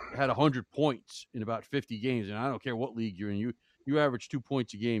had 100 points in about 50 games, and I don't care what league you're in. You average 2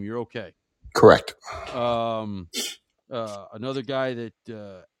 points a game, you're okay. Correct. Another guy that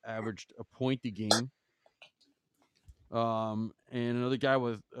averaged a point a game. And another guy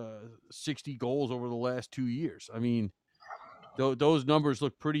with 60 goals over the last 2 years. I mean, those numbers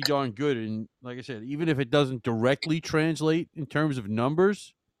look pretty darn good. And like I said, even if it doesn't directly translate in terms of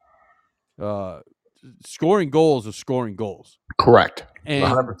numbers, scoring goals is scoring goals. Correct. And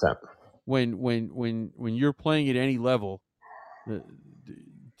 100%. When you're playing at any level, the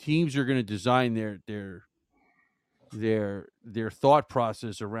teams are going to design their thought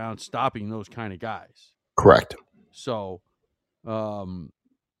process around stopping those kind of guys. Correct. So, the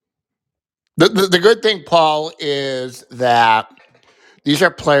good thing, Paul, is that these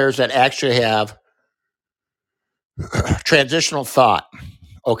are players that actually have transitional thought.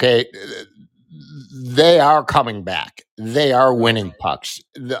 Okay, they are coming back. They are winning pucks.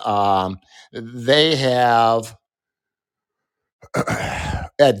 They have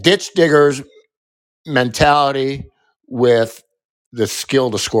a ditch diggers mentality with the skill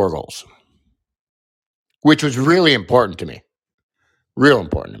to score goals, which was really important to me. Real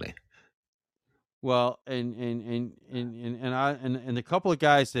important to me. Well, and a couple of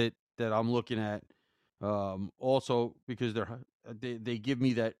guys that I'm looking at, Also because they give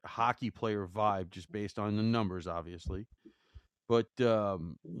me that hockey player vibe just based on the numbers, obviously. But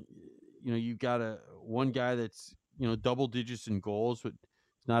you've got one guy that's double digits in goals, but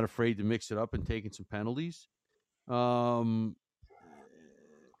is not afraid to mix it up and taking some penalties. And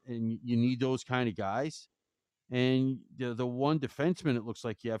you need those kind of guys. And the one defenseman it looks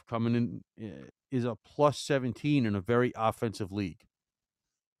like you have coming in is a plus 17 in a very offensive league.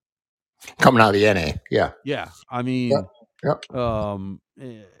 Coming out of the NA, yeah. Yeah, I mean, Yep.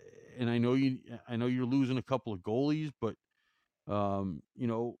 and I know you're losing a couple of goalies, but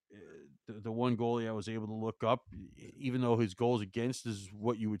the one goalie I was able to look up, even though his goals against is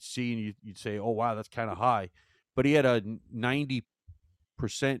what you would see, and you'd say, oh wow, that's kind of high, but he had a 90%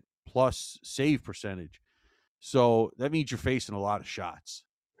 plus save percentage. So that means you're facing a lot of shots.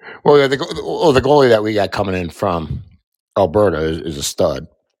 Well, the goalie that we got coming in from Alberta is a stud.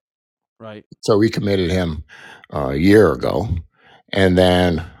 Right. So we committed him a year ago. And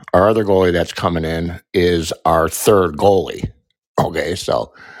then our other goalie that's coming in is our third goalie. Okay,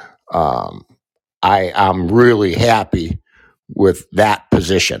 so I'm really happy with that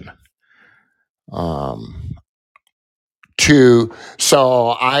position. We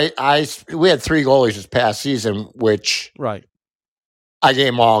had 3 goalies this past season, which right. I gave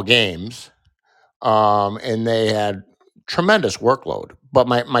them all games, and they had tremendous workload. But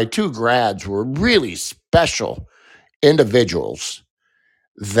my 2 grads were really special individuals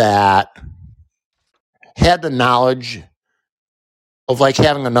that had the knowledge of like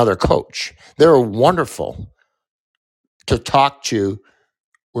having another coach. They were wonderful to talk to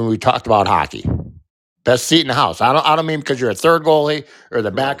when we talked about hockey. Best seat in the house. I don't mean because you're a third goalie or the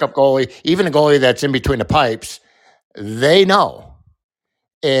backup goalie, even a goalie that's in between the pipes. They know,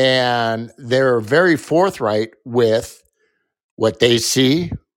 and they're very forthright with what they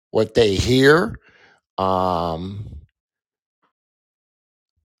see, what they hear. I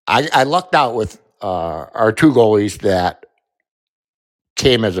lucked out with our 2 goalies that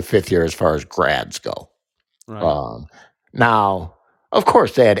came as a 5th year as far as grads go. Right. Now, of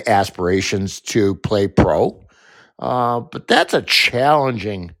course, they had aspirations to play pro, but that's a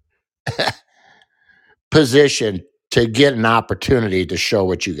challenging position to get an opportunity to show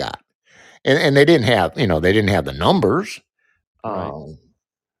what you got. And they didn't have, the numbers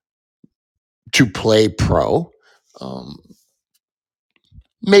to play pro.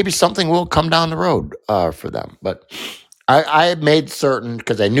 Maybe something will come down the road for them. But I made certain,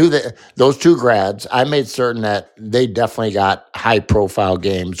 because I knew that those 2 grads, I made certain that they definitely got high-profile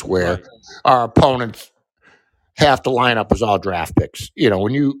games where our opponents have to line up as all draft picks.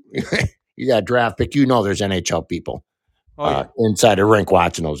 When you got a draft pick, there's NHL people inside the rink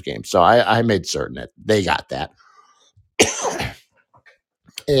watching those games. So I made certain that they got that.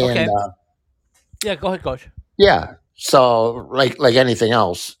 And, okay. Yeah, go ahead, Coach. Yeah. So like anything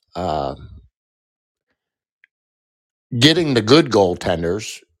else, getting the good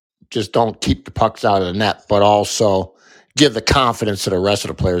goaltenders, just don't keep the pucks out of the net, but also give the confidence to the rest of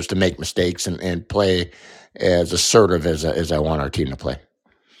the players to make mistakes and play as assertive as I want our team to play.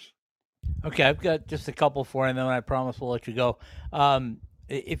 Okay, I've got just a couple for you, and then I promise we'll let you go.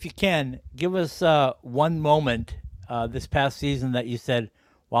 If you can, give us one moment this past season that you said,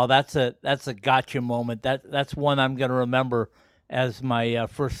 "Wow, that's a gotcha moment. That's one I'm going to remember as my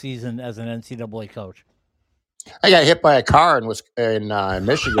first season as an NCAA coach." I got hit by a car in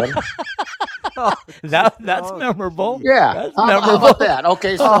Michigan. That's memorable. Yeah, that's memorable. How about that?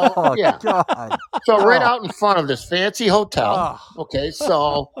 Okay, so yeah, God. So right out in front of this fancy hotel. Okay,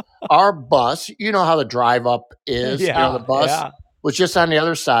 so our bus, you know how the drive up is. Yeah, the bus was just on the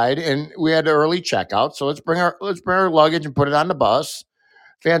other side, and we had early checkout. So let's bring our luggage and put it on the bus.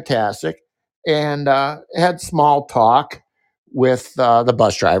 Fantastic, and had small talk with the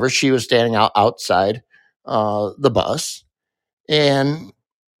bus driver. She was standing outside the bus, and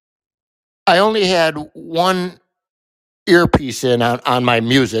I only had one earpiece in on my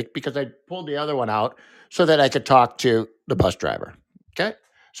music because I pulled the other one out so that I could talk to the bus driver. Okay.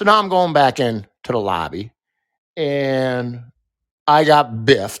 So now I'm going back in to the lobby, and I got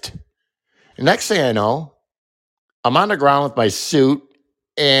biffed. And next thing I know, I'm on the ground with my suit,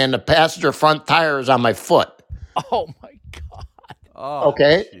 and the passenger front tire is on my foot. Oh my God.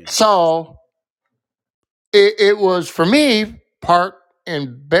 Okay. Geez. So it was, for me, part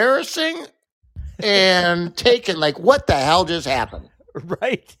embarrassing and taken, like, what the hell just happened?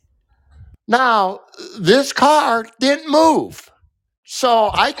 Right. Now, this car didn't move.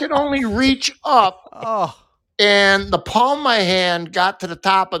 So I could only reach up, and the palm of my hand got to the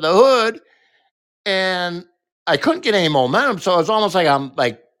top of the hood, and I couldn't get any momentum. So it was almost like I'm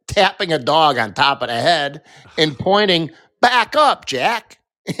like tapping a dog on top of the head and pointing, back up, Jack.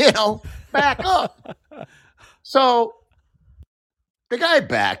 Back up. So the guy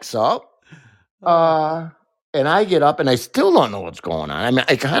backs up. And I get up and I still don't know what's going on. I mean,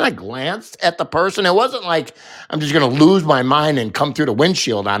 I kind of glanced at the person. It wasn't like I'm just going to lose my mind and come through the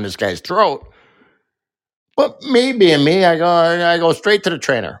windshield on this guy's throat. But me being me, I go straight to the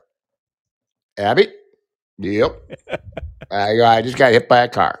trainer. Abby? Yep. I just got hit by a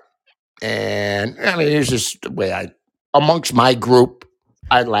car. And I mean, it's just the way amongst my group,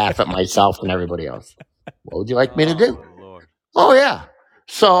 I laugh at myself and everybody else. What would you like me to do? Lord. Oh, yeah.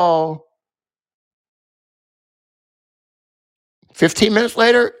 So 15 minutes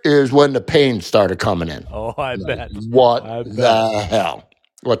later is when the pain started coming in. Oh, I bet. What the hell?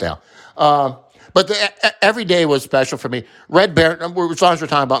 What the hell? But every day was special for me. Red Baron, as long as we're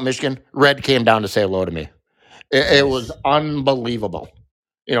talking about Michigan, Red came down to say hello to me. It was unbelievable.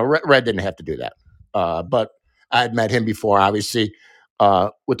 Red didn't have to do that. But I had met him before, obviously,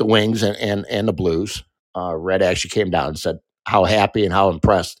 with the Wings and the Blues. Red actually came down and said how happy and how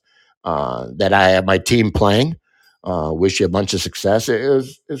impressed that I have my team playing. Wish you a bunch of success. It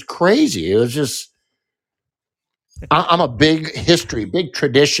was crazy. It was just, I'm a big history, big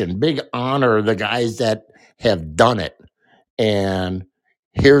tradition, big honor the guys that have done it. And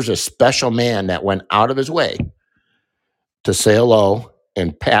here's a special man that went out of his way to say hello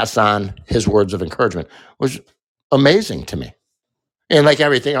and pass on his words of encouragement. Was amazing to me. And like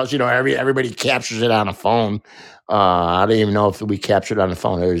everything else, everybody captures it on a phone. I don't even know if we captured it on the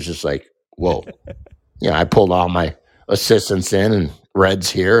phone. It was just like, whoa. I pulled all my assistants in and Red's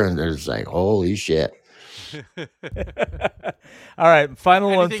here, and there's like, holy shit. All right, final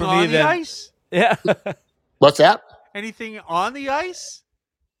Anything one for me on then. the ice? Yeah. What's that? Anything on the ice?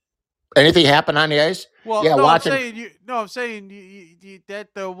 Anything happen on the ice? Well, yeah, no, watching. I'm saying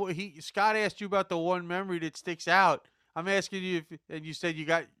Scott asked you about the one memory that sticks out. I'm asking you and you said you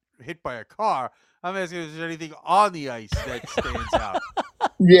got hit by a car. I'm asking if there's anything on the ice that stands out.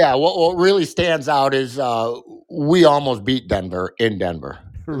 Yeah, what really stands out is we almost beat Denver in Denver.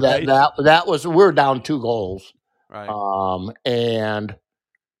 Right. That was, we were down 2 goals. Right. And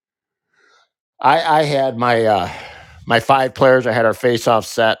I had my 5 players. I had our face-off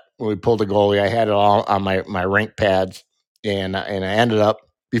set when we pulled the goalie. I had it all on my rink pads, and I ended up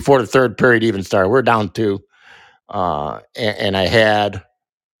before the third period even started. We're down 2, and I had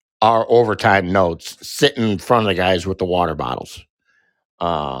our overtime notes sitting in front of the guys with the water bottles.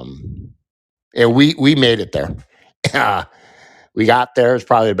 And we made it there. We got there. It's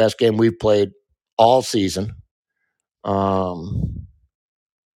probably the best game we've played all season. And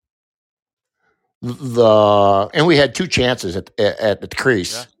we had 2 chances at the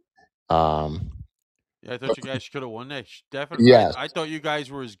crease. Yeah. I thought you guys could have won that. Definitely. Yes. I thought you guys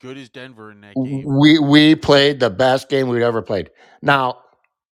were as good as Denver in that game. We played the best game we'd ever played. Now,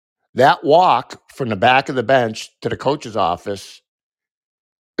 that walk from the back of the bench to the coach's office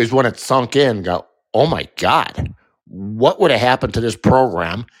is when it sunk in. Go, oh my God, what would have happened to this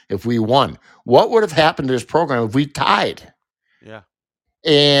program if we won? What would have happened to this program if we tied? Yeah.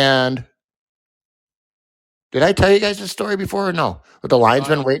 And did I tell you guys this story before or no? With the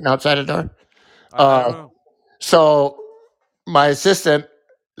linesman waiting outside the door? I don't know. So my assistant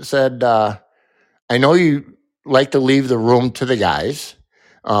said, I know you like to leave the room to the guys,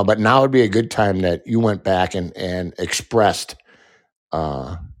 but now would be a good time that you went back and expressed.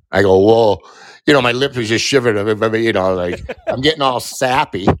 I go, whoa, my lips was just shivering. Like I'm getting all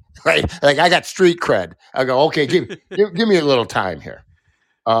sappy, right? Like I got street cred. I go, okay, give me a little time here.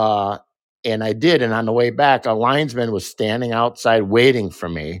 And I did. And on the way back, a linesman was standing outside waiting for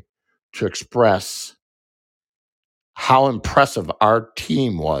me to express how impressive our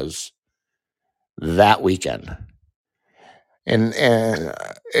team was that weekend. And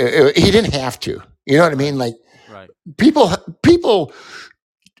he didn't have to. You know what I mean? Like, right. People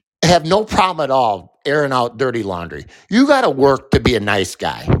have no problem at all airing out dirty laundry. You got to work to be a nice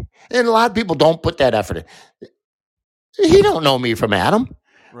guy. And a lot of people don't put that effort in. He don't know me from Adam.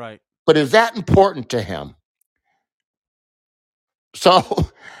 Right. But is that important to him?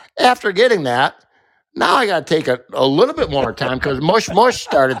 So after getting that, now I got to take a little bit more time because mush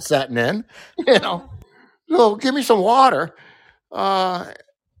started setting in. So give me some water.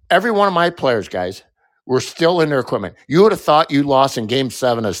 Every one of my players, guys, were still in their equipment. You would have thought you lost in Game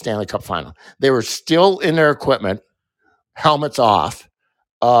 7 of the Stanley Cup Final. They were still in their equipment, helmets off.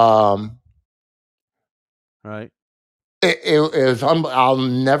 Right. It was I'll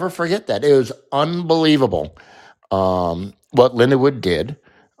never forget that. It was unbelievable what Lindenwood did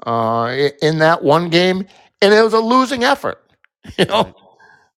in that one game, and it was a losing effort.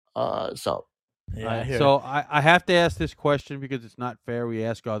 So Yeah, All I right, hear so I have to ask this question because it's not fair. We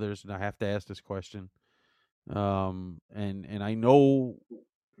ask others, and I have to ask this question. And I know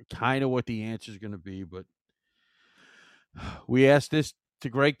kind of what the answer is going to be, but we ask this to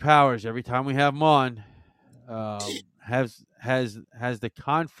Greg Powers every time we have him on. Has the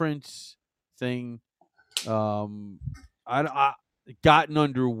conference thing I gotten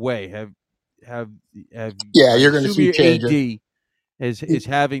underway? Have yeah, I you're going to assume see your changes. AD is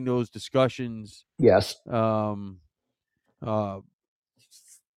having those discussions? Yes. Um, uh,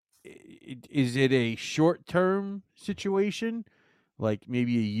 is it a short term situation, like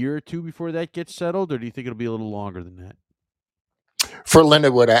maybe a year or two before that gets settled, or do you think it'll be a little longer than that? For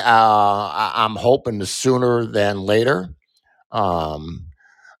Lindenwood, I'm hoping the sooner than later.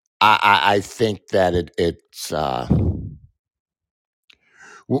 I think that it's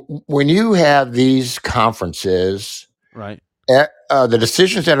when you have these conferences, Right. the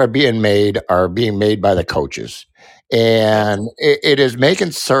decisions that are being made by the coaches, and it is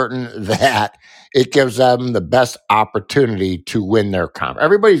making certain that it gives them the best opportunity to win their conference.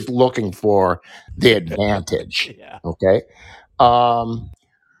 Everybody's looking for the advantage. Yeah. Okay.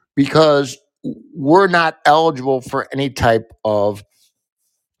 Because we're not eligible for any type of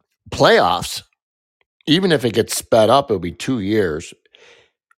playoffs. Even if it gets sped up, it'll be 2 years.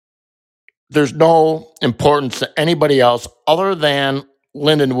 There's no importance to anybody else other than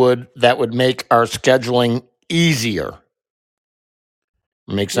Lindenwood that would make our scheduling easier.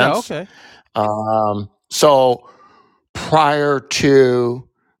 Make Yeah. sense? Okay. So prior to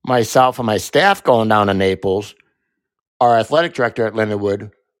myself and my staff going down to Naples, our athletic director at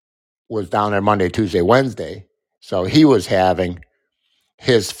Lindenwood was down there Monday, Tuesday, Wednesday. So he was having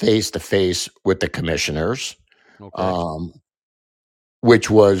his face-to-face with the commissioners, Okay.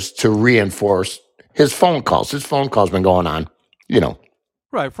 which was to reinforce his phone calls. His phone calls been going on,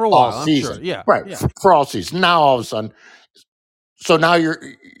 Right, for a all while, I'm season. sure. Yeah. Right, Yeah. for all season. Now all of a sudden, so now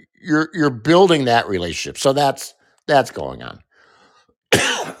you're building that relationship. So that's going on.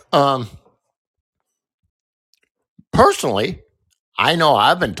 Personally, I know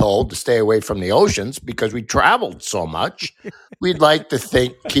I've been told to stay away from the oceans because we traveled so much. We'd like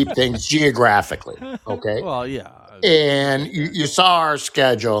to keep things geographically. Okay. Well, yeah. And you saw our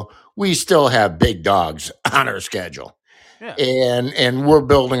schedule. We still have big dogs on our schedule. Yeah. And we're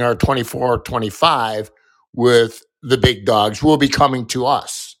building our 24-25 with the big dogs who will be coming to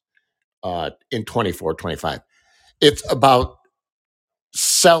us in 24-25. It's about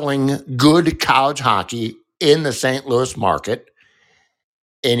selling good college hockey in the St. Louis market.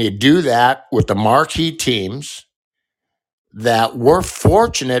 And you do that with the marquee teams that we're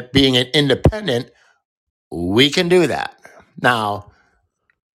fortunate being an independent. We can do that. Now,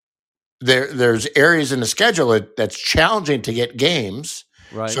 there's areas in the schedule that's challenging to get games.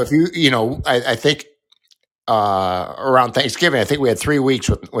 Right. So if I think around Thanksgiving, I think we had 3 weeks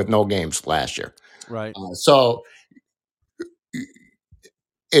with no games last year. Right. So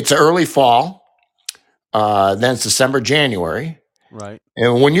it's early fall, then it's December, January. Right.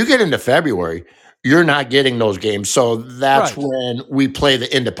 And when you get into February, you're not getting those games. So that's Right. when we play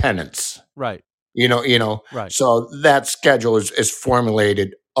the independents. Right. Right. So that schedule is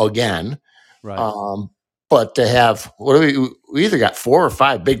formulated again. Right. But to have we either got 4 or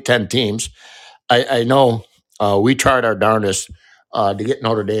 5 Big Ten teams. I know we tried our darndest to get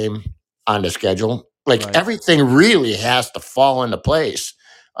Notre Dame on the schedule. Like Right. everything really has to fall into place,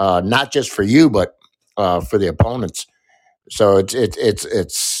 not just for you, but for the opponents. So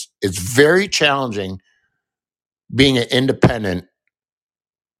it's very challenging being an independent,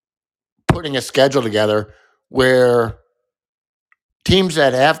 putting a schedule together where teams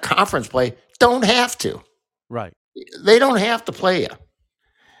that have conference play don't have to. Right. They don't have to play you.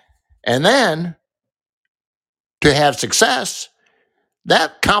 And then to have success,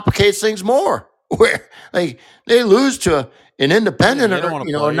 that complicates things more. Where they lose to an independent they don't or wanna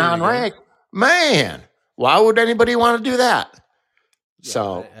play a you non-ranked, man, why would anybody want to do that? Yeah,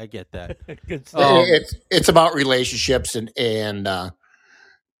 So I get that. Good stuff. it's about relationships and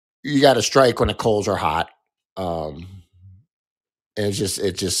you got to strike when the coals are hot. And it's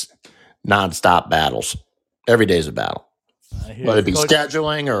just nonstop battles. Every day is a battle, whether it be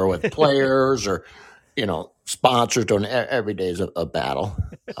scheduling or with players or sponsors. Doing every day is a battle.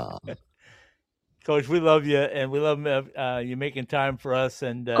 Coach, we love you, and we love you making time for us.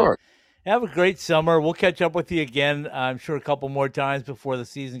 And Of course. have a great summer. We'll catch up with you again, I'm sure, a couple more times before the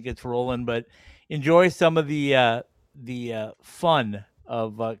season gets rolling. But enjoy some of the fun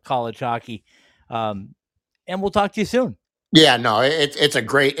of college hockey, and we'll talk to you soon. Yeah, no, it's a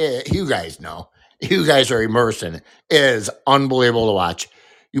great. You guys know, you guys are immersed in it. It is unbelievable to watch.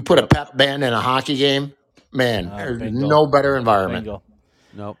 You put a pep band in a hockey game, man, there's bingo. no better environment. Bingo.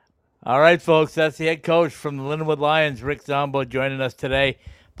 Nope. All right, folks, that's the head coach from the Lindenwood Lions, Rick Zombo, joining us today.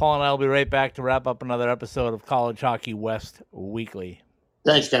 Paul and I will be right back to wrap up another episode of College Hockey West Weekly.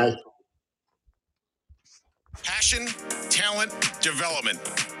 Thanks, guys. Passion, talent, development.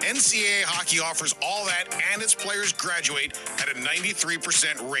 NCAA hockey offers all that, and its players graduate at a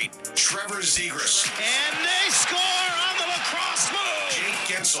 93% rate. Trevor Zegras. And they score on the lacrosse move. Jake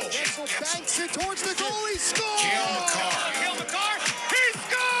Gensel. Banks it towards the goal. He scores. Cale Makar. Cale Makar. He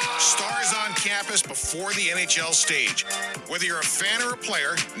scores. Stars on campus before the NHL stage. Whether you're a fan or a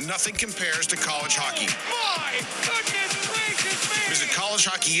player, nothing compares to college hockey. My goodness gracious me. Visit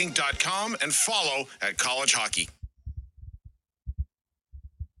collegehockeyinc.com and follow at College Hockey.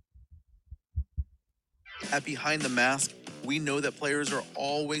 At Behind the Mask, we know that players are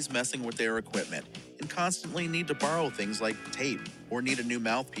always messing with their equipment and constantly need to borrow things like tape or need a new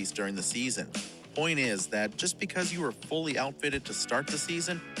mouthpiece during the season. Point is that just because you are fully outfitted to start the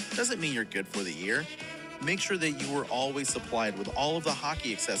season doesn't mean you're good for the year. Make sure that you are always supplied with all of the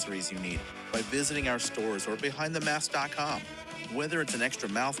hockey accessories you need by visiting our stores or behindthemask.com. Whether it's an extra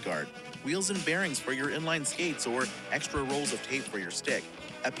mouthguard, wheels and bearings for your inline skates, or extra rolls of tape for your stick,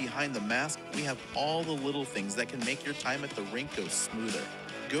 at Behind the Mask, we have all the little things that can make your time at the rink go smoother.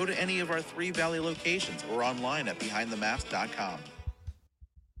 Go to any of our 3 Valley locations or online at behindthemask.com.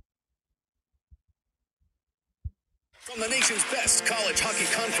 From the nation's best college hockey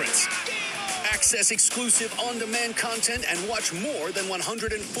conference. Access exclusive on-demand content and watch more than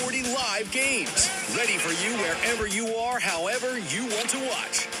 140 live games. Ready for you wherever you are, however you want to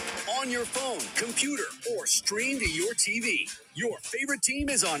watch. On your phone, computer, or stream to your TV. Your favorite team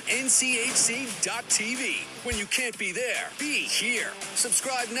is on NCHC.TV. When you can't be there, be here.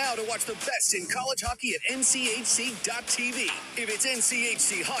 Subscribe now to watch the best in college hockey at NCHC.TV. If it's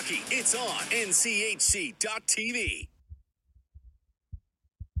NCHC hockey, it's on NCHC.TV.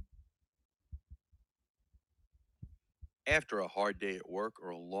 After a hard day at work or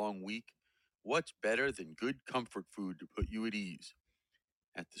a long week, what's better than good comfort food to put you at ease?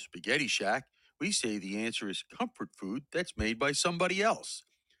 At the Spaghetti Shack, we say the answer is comfort food that's made by somebody else.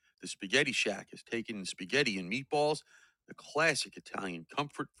 The Spaghetti Shack has taken spaghetti and meatballs, the classic Italian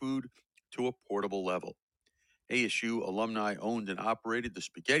comfort food, to a portable level. ASU alumni owned and operated the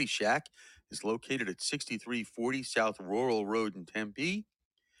Spaghetti Shack is located at 6340 South Rural Road in Tempe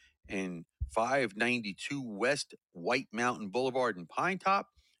and 592 West White Mountain Boulevard in Pine Top,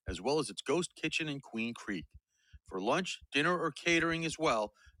 as well as its ghost kitchen in Queen Creek. For lunch, dinner, or catering as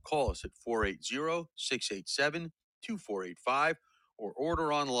well, call us at 480-687-2485 or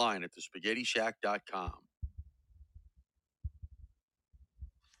order online at thespaghettishack.com.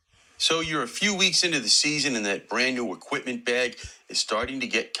 So you're a few weeks into the season and that brand new equipment bag is starting to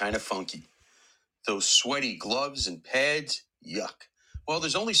get kind of funky. Those sweaty gloves and pads, yuck. Well,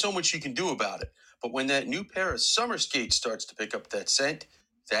 there's only so much you can do about it. But when that new pair of summer skates starts to pick up that scent,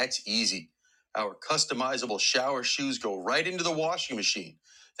 that's easy. Our customizable shower shoes go right into the washing machine,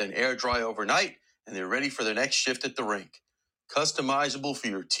 then air dry overnight, and they're ready for their next shift at the rink. Customizable for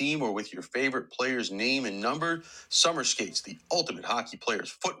your team or with your favorite player's name and number, summer skates, the ultimate hockey player's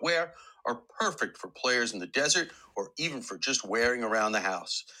footwear, are perfect for players in the desert or even for just wearing around the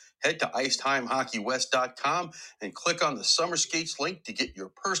house. Head to IceTimeHockeyWest.com and click on the Summer Skates link to get your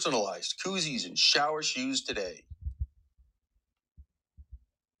personalized koozies and shower shoes today.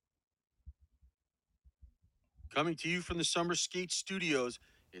 Coming to you from the Summer Skates Studios,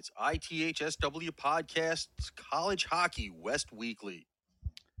 it's ITHSW Podcast's College Hockey West Weekly.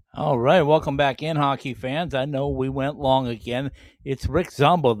 All right, welcome back in, hockey fans. I know we went long again. It's Rick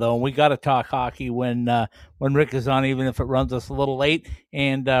Zombo, though, and we got to talk hockey when Rick is on, even if it runs us a little late,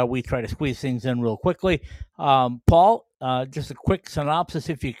 and we try to squeeze things in real quickly. Paul, just a quick synopsis,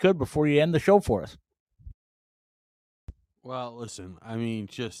 if you could, before you end the show for us. Well, listen, I mean,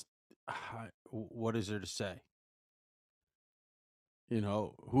 just what is there to say? You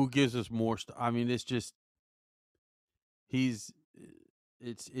know, who gives us more stuff? I mean, it's just it's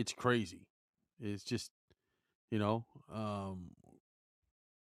crazy. It's just, you know,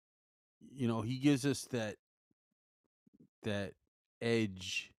 he gives us that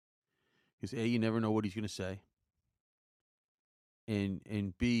edge because A, you never know what he's going to say,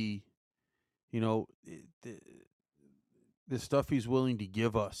 and B, you know, the stuff he's willing to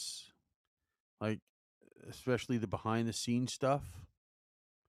give us, like especially the behind the scenes stuff.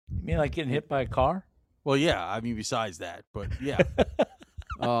 You mean like getting hit by a car? Well, yeah, I mean besides that, but yeah.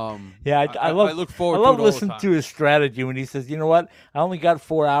 I love. I look forward. I love to it all the listening time. to his strategy when he says, "You know what? I only got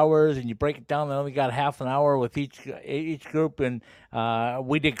 4 hours," and you break it down. I only got half an hour with each group, and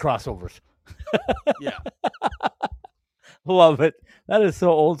we did crossovers. Yeah. Love it. That is so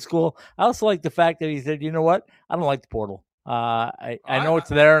old school. I also like the fact that he said, "You know what? I don't like the portal. I know it's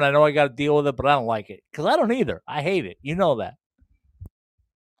there, and I know I got to deal with it, but I don't like it because I don't either. I hate it. You know that."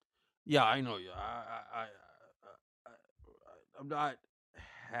 Yeah, I know you. I'm not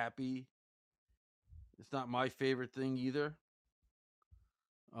happy. It's not my favorite thing either.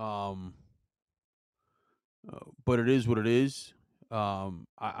 But it is what it is.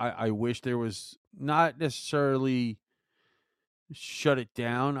 I wish there was not necessarily shut it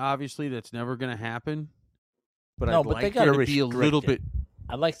down. Obviously, that's never going to happen. But No, I'd but like they there gotta to be a little restrict bit.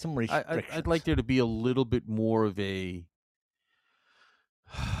 I'd like some restrictions. I'd like there to be a little bit more of a.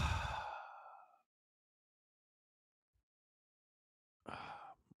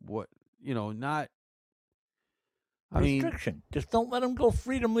 What, not. I mean, restriction. Just don't let them go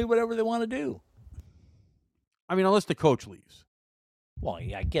freedomly, whatever they want to do. I mean, unless the coach leaves. Well,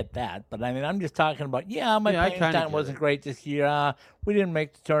 yeah, I get that, but I mean, I'm just talking about. My I playing kinda time get wasn't it. great this year. We didn't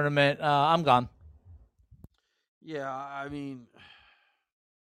make the tournament. I'm gone. Yeah, I mean,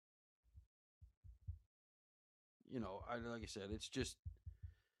 like I said, it's just.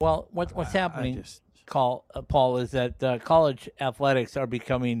 Well, what's happening, just- Paul, is that college athletics are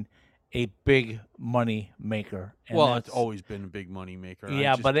becoming a big money maker. And Well, that's- it's always been a big money maker.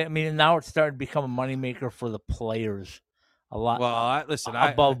 Yeah, but I mean, now it's starting to become a money maker for the players. A lot. Well,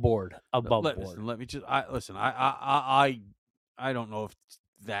 above board. Listen, let me just. I don't know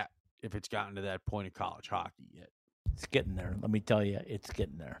if it's gotten to that point of college hockey yet. It's getting there. Let me tell you, it's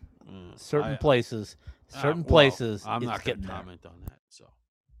getting there. Mm, Certain places, I'm it's not going getting to there. comment on that. So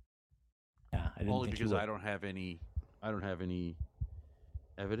Yeah, I didn't only think you because would. I don't have any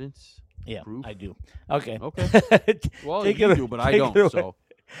evidence. Yeah, proof. I do. Okay. Okay. Well, Take you it- do, but I take it don't. away. So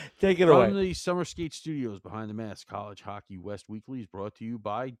Take it from away. the Summer Skate Studios behind the mask, College Hockey West Weekly is brought to you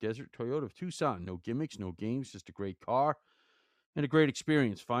by Desert Toyota of Tucson. No gimmicks, no games, just a great car and a great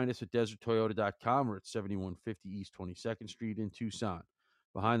experience. Find us at deserttoyota.com or at 7150 East 22nd Street in Tucson.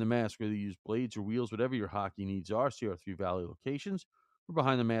 Behind the mask, whether you use blades or wheels, whatever your hockey needs are, see our 3 Valley locations or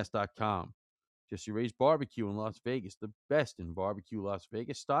behindthemask.com. Jesse Ray's Barbecue in Las Vegas, the best in barbecue Las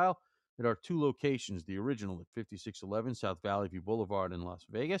Vegas style at our 2 locations, the original at 5611 South Valley View Boulevard in Las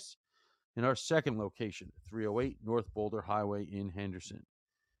Vegas, and our second location at 308 North Boulder Highway in Henderson.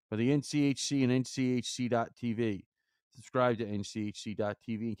 For the NCHC and NCHC.TV, subscribe to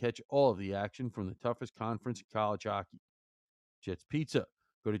NCHC.TV and catch all of the action from the toughest conference in college hockey. Jets Pizza.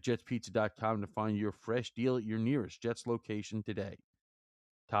 Go to jetspizza.com to find your fresh deal at your nearest Jets location today.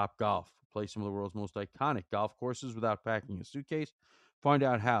 Top Golf. Play some of the world's most iconic golf courses without packing a suitcase. Find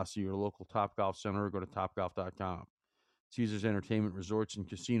out how. See your local Top Golf center or go to topgolf.com. Caesars Entertainment Resorts and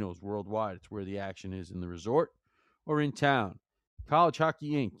Casinos worldwide. It's where the action is in the resort or in town. College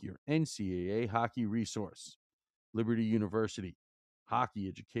Hockey Inc., your NCAA hockey resource. Liberty University. Hockey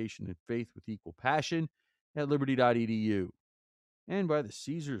education and faith with equal passion at liberty.edu. And by the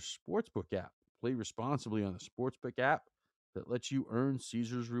Caesars Sportsbook app. Play responsibly on the Sportsbook app that lets you earn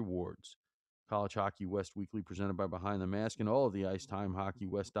Caesars rewards. College Hockey West Weekly, presented by Behind the Mask, and all of the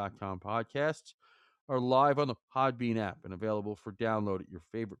IcetimeHockeyWest.com podcasts are live on the Podbean app and available for download at your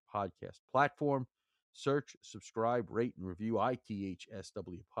favorite podcast platform. Search, subscribe, rate, and review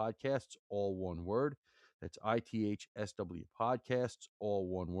ITHSW Podcasts, all one word. That's ITHSW Podcasts, all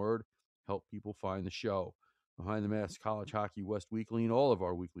one word. Help people find the show. Behind the Mask, College Hockey West Weekly, and all of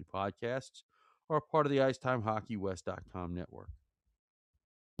our weekly podcasts are part of the IcetimeHockeyWest.com network.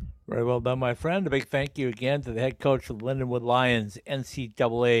 Very well done, my friend. A big thank you again to the head coach of the Lindenwood Lions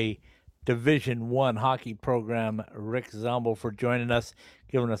NCAA Division I hockey program, Rick Zombo, for joining us,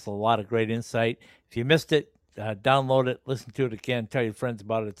 giving us a lot of great insight. If you missed it, download it, listen to it again, tell your friends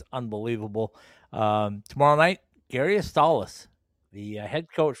about it. It's unbelievable. Tomorrow night, Gary Astalis, the head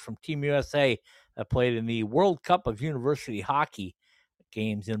coach from Team USA that played in the World Cup of University Hockey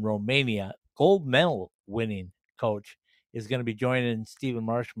games in Romania, gold medal winning coach, is going to be joining Stephen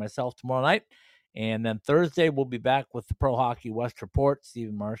Marsh and myself tomorrow night. And then Thursday, we'll be back with the Pro Hockey West Report,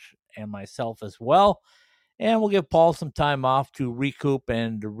 Stephen Marsh and myself as well. And we'll give Paul some time off to recoup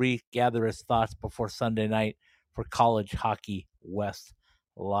and to regather his thoughts before Sunday night for College Hockey West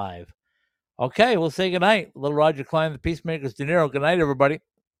Live. Okay, we'll say goodnight. Little Roger Klein, the Peacemakers De Niro. Good night, everybody.